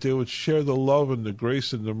 Lord, that they would share the love and the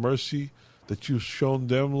grace and the mercy that you've shown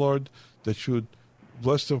them, Lord, that you would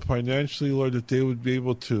bless them financially, Lord, that they would be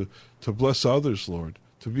able to bless others, Lord,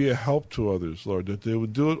 to be a help to others, Lord, that they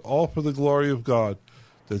would do it all for the glory of God,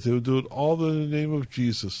 that they would do it all in the name of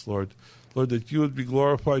Jesus, Lord. Lord, that you would be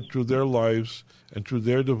glorified through their lives and through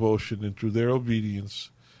their devotion and through their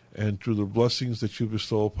obedience and through the blessings that you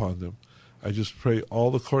bestow upon them. I just pray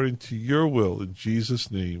all according to your will in Jesus'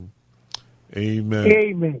 name. Amen.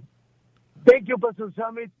 Amen. Thank you, Pastor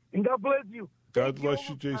Samit, and God bless you. God bless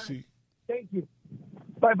you, JC. Thank you.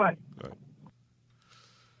 Bye-bye. Right.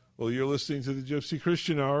 Well, you're listening to the Gypsy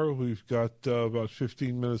Christian Hour. We've got about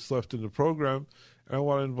 15 minutes left in the program. And I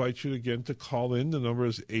want to invite you again to call in. The number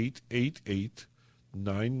is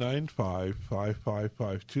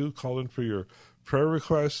 888-995-5552. Call in for your prayer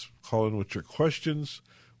requests. Call in with your questions,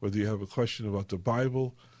 whether you have a question about the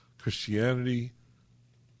Bible, Christianity,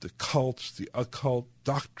 the cults, the occult,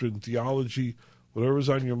 doctrine, theology, whatever's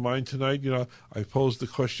on your mind tonight. You know, I posed the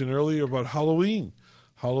question earlier about Halloween.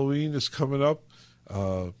 Halloween is coming up.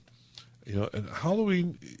 And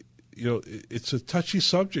Halloween, it's a touchy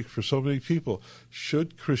subject for so many people.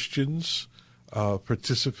 Should Christians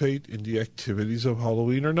participate in the activities of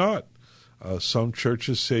Halloween or not? Some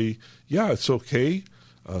churches say, yeah, it's okay.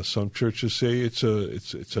 Some churches say it's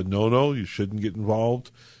a no-no. You shouldn't get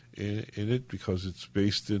involved in it because it's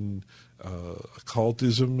based in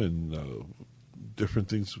occultism and different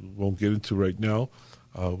things we won't get into right now.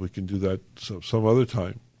 We can do that some other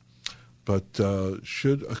time. But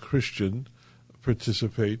should a Christian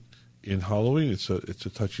participate in Halloween? It's a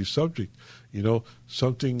touchy subject. You know,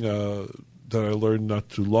 something that I learned not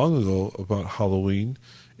too long ago about Halloween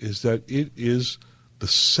is that it is the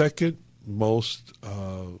second most,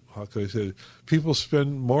 how can I say it? People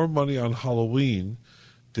spend more money on Halloween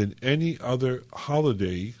than any other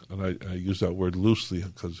holiday, and I use that word loosely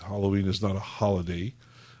because Halloween is not a holiday,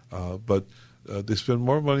 but they spend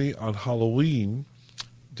more money on Halloween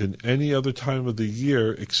than any other time of the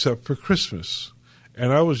year except for Christmas.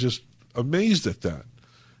 And I was just amazed at that.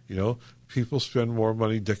 You know, people spend more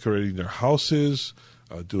money decorating their houses,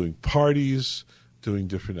 doing parties, doing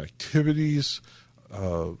different activities.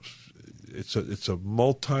 It's a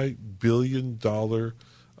multi-billion-dollar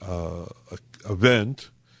event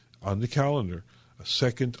on the calendar,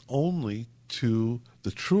 second only to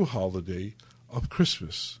the true holiday of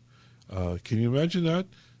Christmas. Can you imagine that?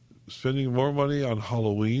 Spending more money on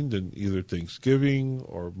Halloween than either Thanksgiving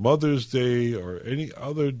or Mother's Day or any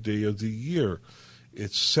other day of the year.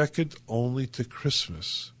 It's second only to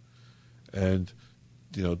Christmas. And,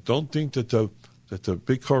 don't think that the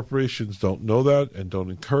big corporations don't know that and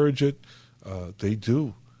don't encourage it. They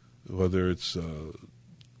do, whether it's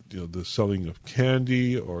the selling of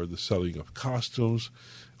candy or the selling of costumes.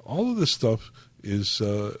 All of this stuff is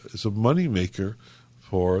a money maker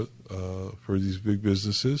for these big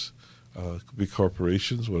businesses, big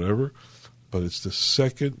corporations, whatever. But it's the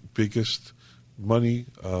second biggest money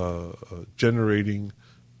generating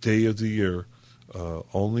day of the year,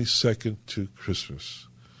 only second to Christmas.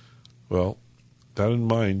 Well, that in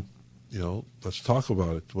mind, let's talk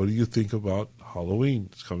about it. What do you think about Halloween?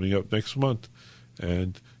 It's coming up next month.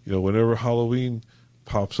 And, whenever Halloween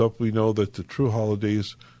pops up, we know that the true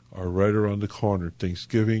holidays are right around the corner.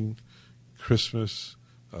 Thanksgiving, Christmas,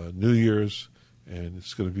 New Year's, and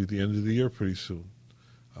it's going to be the end of the year pretty soon.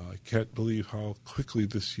 I can't believe how quickly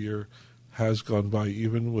this year has gone by,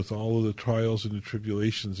 even with all of the trials and the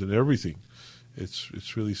tribulations and everything.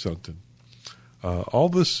 It's really something. All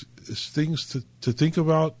this is things to think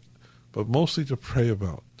about, but mostly to pray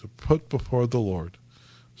about, to put before the Lord.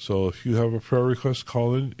 So if you have a prayer request,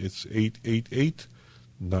 call in. It's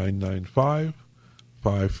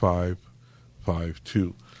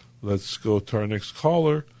 888-995-5552. Let's go to our next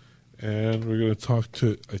caller, and we're going to talk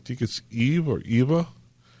to, I think it's Eve or Eva.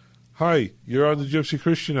 Hi, you're on the Gypsy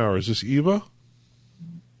Christian Hour. Is this Eva?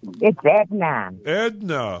 It's Edna.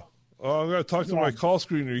 Edna. Oh, I'm going to talk to my call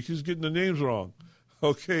screener. He keeps getting the names wrong.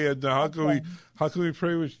 Okay, Edna, how can we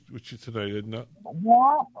pray with you tonight, Edna?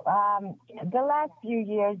 Well, the last few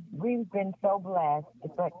years we've been so blessed,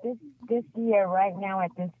 but this year, right now at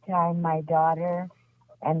this time, my daughter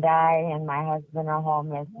and I and my husband are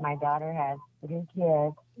homeless. My daughter has 3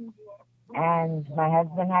 kids, and my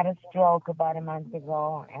husband had a stroke about a month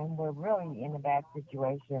ago, and we're really in a bad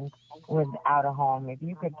situation without a home. If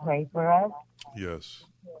you could pray for us. Yes.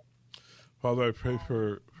 Father, I pray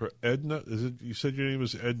for Edna. You said your name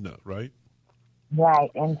is Edna, right? Right,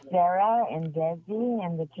 and Sarah and Desi,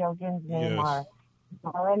 and the children's name are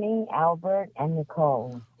Melanie, Albert, and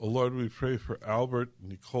Nicole. Oh, Lord, we pray for Albert,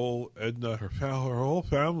 Nicole, Edna, her whole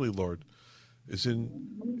family, Lord, is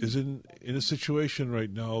in a situation right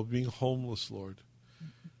now of being homeless, Lord.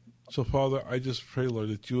 So, Father, I just pray, Lord,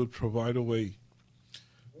 that you would provide a way.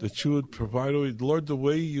 That you would provide a way. Lord, the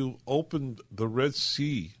way you opened the Red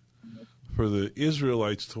Sea for the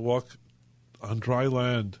Israelites to walk on dry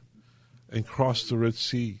land and cross the Red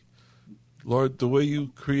Sea. Lord, the way you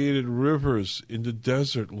created rivers in the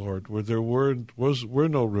desert, Lord, where there were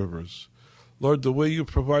no rivers. Lord, the way you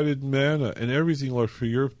provided manna and everything, Lord, for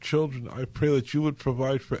your children, I pray that you would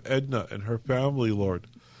provide for Edna and her family, Lord.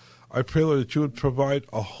 I pray, Lord, that you would provide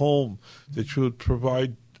a home, that you would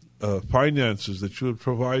provide finances, that you would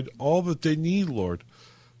provide all that they need, Lord,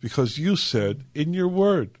 because you said in your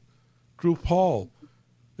word, through Paul,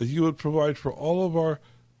 that you would provide for all of our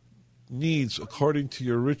needs according to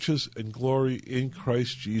your riches and glory in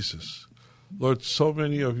Christ Jesus. Lord, so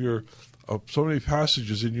many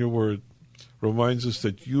passages in your word reminds us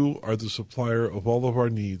that you are the supplier of all of our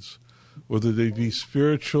needs, whether they be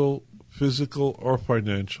spiritual, physical, or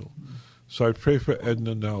financial. So I pray for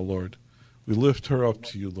Edna now, Lord. We lift her up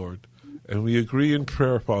to you, Lord, and we agree in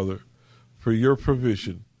prayer, Father, for your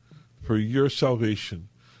provision, for your salvation,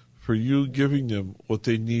 for you giving them what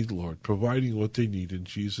they need, Lord, providing what they need in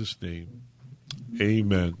Jesus' name.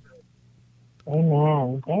 Amen.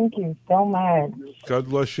 Amen. Thank you so much. God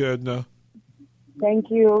bless you, Edna.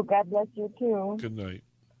 Thank you. God bless you too. Good night.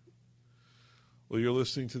 Well, you're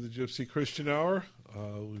listening to the Gypsy Christian Hour.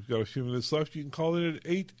 We've got a few minutes left. You can call in at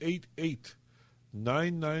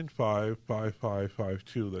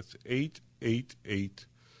 888-995-5552. That's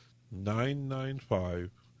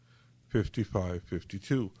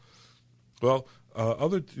 888-995-5552. Well,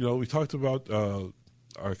 we talked about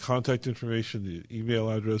our contact information, the email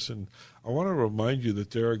address, and I want to remind you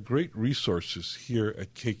that there are great resources here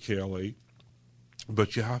at KKLA,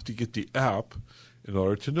 but you have to get the app in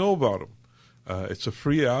order to know about them. It's a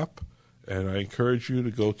free app, and I encourage you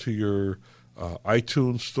to go to your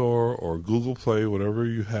iTunes store or Google Play, whatever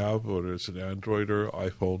you have, whether it's an Android or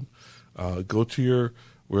iPhone. Go to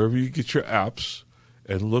wherever you get your apps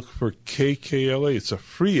and look for KKLA. It's a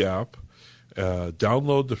free app.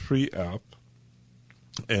 Download the free app,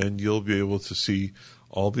 and you'll be able to see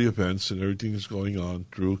all the events and everything that's going on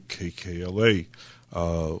through KKLA.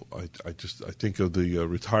 I think of the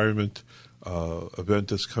retirement event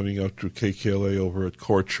that's coming up through KKLA over at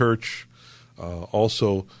Core Church.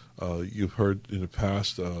 Also, you've heard in the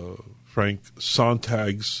past Frank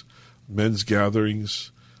Sontag's men's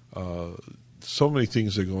gatherings. So many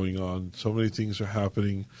things are going on. So many things are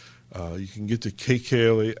happening. You can get the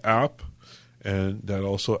KKLA app, and that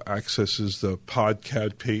also accesses the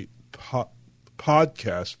podcast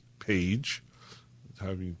page. I'm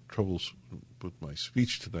having troubles with my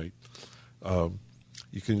speech tonight.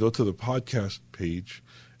 You can go to the podcast page,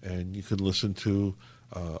 and you can listen to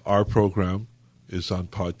our program is on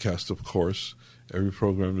podcast, of course. Every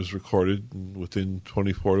program is recorded, and within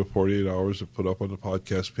 24 to 48 hours of put up on the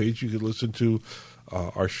podcast page. You can listen to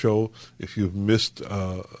our show. If you've missed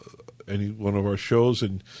any one of our shows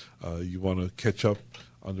and you want to catch up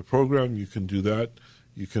on the program, you can do that.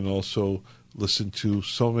 You can also listen to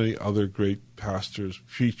so many other great pastors,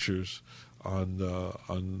 preachers on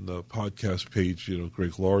the podcast page.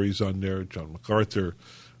 Greg Laurie's on there, John MacArthur,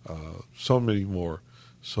 so many more.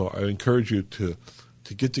 So I encourage you to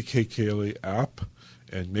get the KKLA app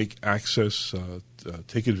and make access,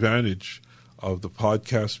 take advantage of the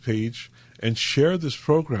podcast page and share this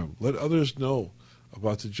program. Let others know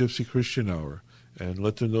about the Gypsy Christian Hour and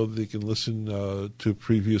let them know that they can listen to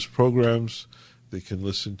previous programs. They can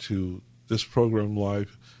listen to this program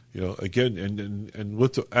live. Again, and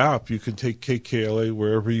with the app, you can take KKLA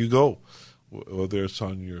wherever you go, whether it's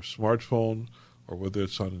on your smartphone or whether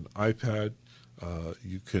it's on an iPad.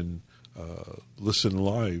 You can listen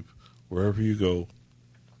live wherever you go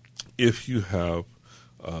if you have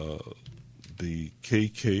the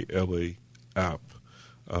KKLA app.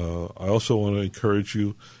 I also want to encourage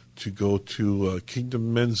you to go to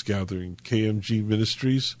Kingdom Men's Gathering, KMG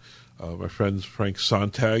Ministries. My friend Frank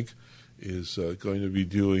Sontag is going to be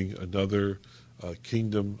doing another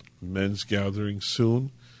Kingdom Men's Gathering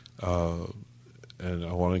soon, and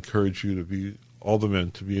I want to encourage you to be all the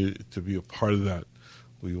men to be a part of that.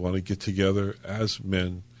 We want to get together as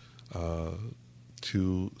men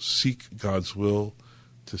to seek God's will,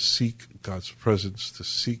 to seek God's presence, to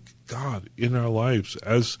seek God in our lives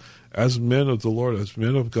as men of the Lord, as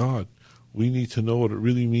men of God. We need to know what it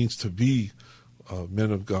really means to be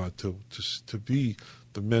men of God, to be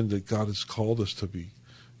the men that God has called us to be.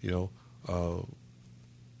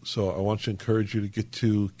 So I want to encourage you to get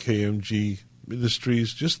to KMG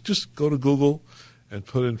Ministries. Just go to Google and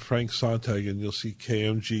put in Frank Sontag, and you'll see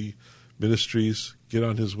KMG Ministries. Get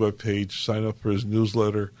on his webpage, sign up for his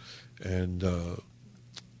newsletter, and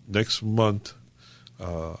next month,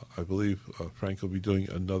 I believe Frank will be doing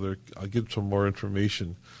another. I'll give some more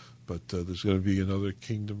information, But there's going to be another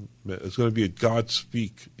kingdom. It's going to be a God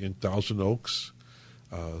Speak in Thousand Oaks.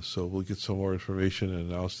 So we'll get some more information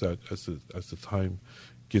and announce that as the time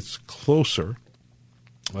gets closer,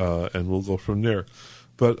 and we'll go from there.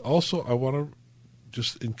 But also, I want to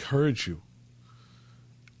just encourage you,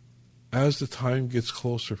 as the time gets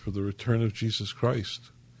closer for the return of Jesus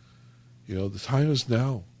Christ, the time is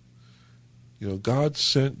now. God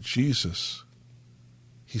sent Jesus.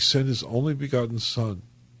 He sent his only begotten Son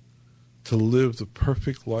to live the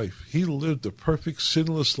perfect life. He lived the perfect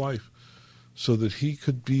sinless life so that he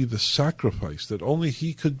could be the sacrifice that only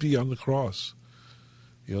he could be on the cross.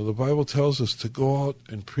 The Bible tells us to go out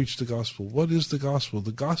and preach the gospel. What is the gospel?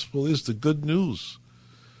 The gospel is the good news.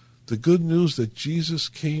 The good news that Jesus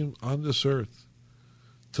came on this earth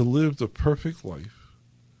to live the perfect life,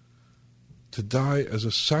 to die as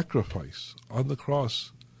a sacrifice on the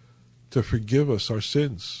cross, to forgive us our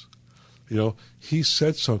sins. He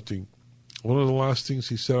said something. One of the last things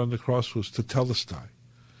he said on the cross was tetelestai,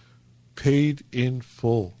 paid in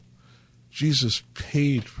full. Jesus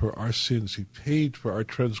paid for our sins. He paid for our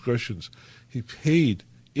transgressions. He paid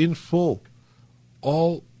in full.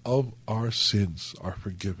 All of our sins are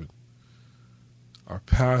forgiven. Our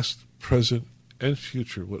past, present, and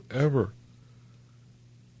future, whatever,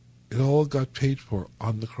 it all got paid for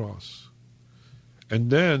on the cross. And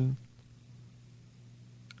then,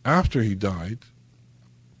 after he died,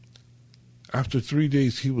 after 3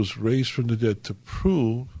 days, he was raised from the dead to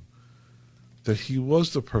prove that he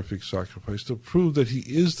was the perfect sacrifice, to prove that he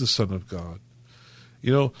is the Son of God.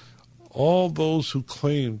 All those who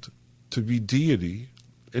claimed to be deity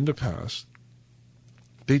in the past,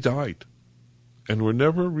 they died and were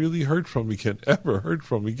never really heard from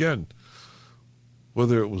again.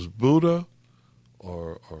 Whether it was Buddha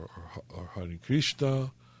or Hare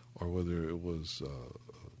Krishna, or whether it was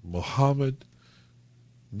Muhammad,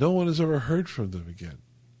 no one has ever heard from them again.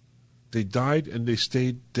 They died and they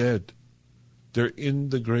stayed dead. They're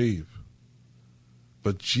in the grave.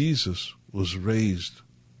 But Jesus was raised.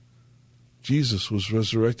 Jesus was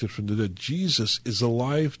resurrected from the dead. Jesus is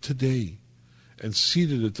alive today and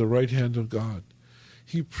seated at the right hand of God.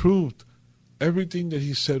 He proved everything that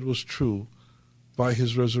he said was true by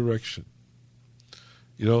his resurrection.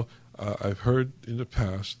 I've heard in the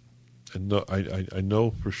past, and I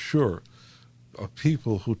know for sure, of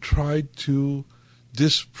people who tried to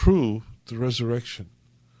disprove the resurrection,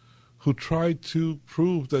 who tried to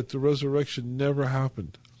prove that the resurrection never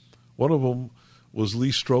happened. One of them was Lee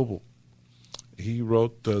Strobel. He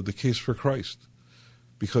wrote The Case for Christ,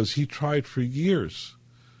 because he tried for years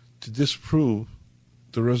to disprove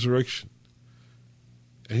the resurrection.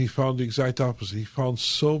 And he found the exact opposite. He found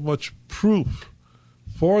so much proof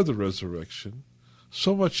for the resurrection,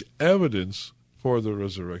 so much evidence for the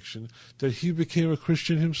resurrection, that he became a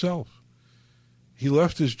Christian himself. He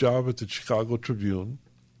left his job at the Chicago Tribune,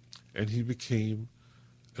 and he became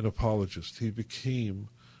an apologist. He became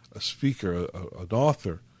a speaker, an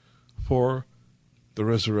author for the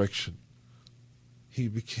resurrection. He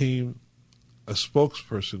became a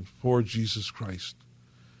spokesperson for Jesus Christ.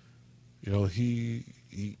 He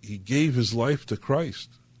gave his life to Christ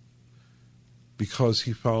because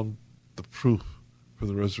he found the proof for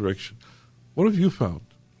the resurrection. What have you found?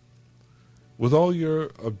 With all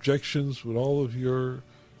your objections, with all of your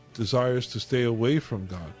desires to stay away from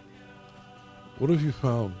God, what have you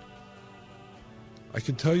found? I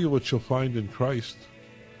can tell you what you'll find in Christ.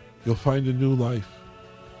 You'll find a new life.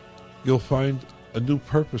 You'll find a new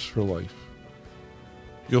purpose for life.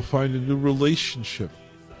 You'll find a new relationship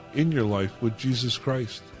in your life with Jesus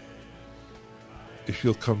Christ if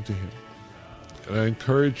you'll come to him. And I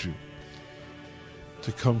encourage you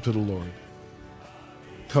to come to the Lord.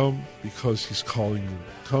 Come because he's calling you.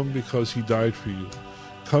 Come because he died for you.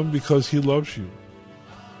 Come because he loves you.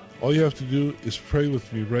 All you have to do is pray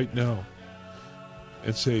with me right now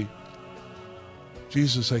and say,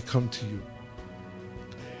 Jesus, I come to you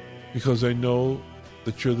because I know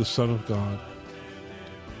that you're the Son of God,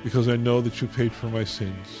 because I know that you paid for my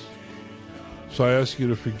sins. So I ask you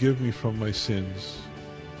to forgive me from my sins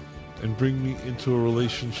and bring me into a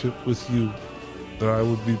relationship with you, that I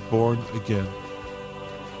would be born again.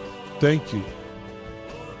 Thank you.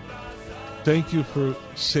 Thank you for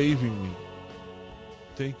saving me.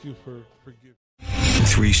 Thank you for forgiving me.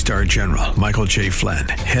 3-star General Michael J. Flynn,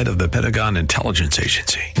 head of the Pentagon Intelligence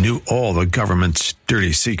Agency, knew all the government's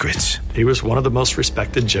dirty secrets. He was one of the most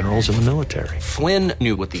respected generals in the military. Flynn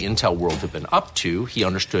knew what the intel world had been up to. He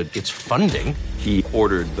understood its funding. He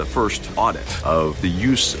ordered the first audit of the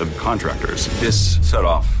use of contractors. This set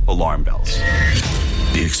off alarm bells.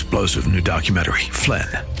 The explosive new documentary, Flynn,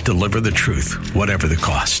 deliver the truth, whatever the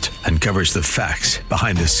cost, uncovers the facts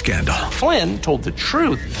behind the scandal. Flynn told the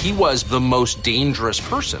truth. He was the most dangerous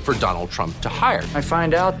person for Donald Trump to hire. I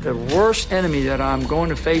find out the worst enemy that I'm going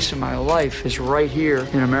to face in my life is right here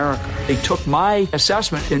in America. They took my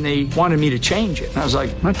assessment and they wanted me to change it. And I was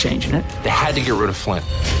like, I'm not changing it. They had to get rid of Flynn.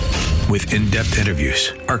 With in-depth interviews,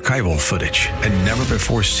 archival footage, and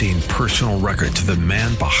never-before-seen personal records of the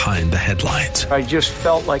man behind the headlines. I just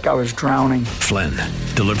felt like I was drowning. Flynn,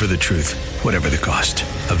 deliver the truth, whatever the cost.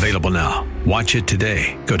 Available now. Watch it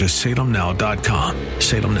today. Go to salemnow.com.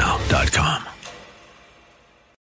 salemnow.com.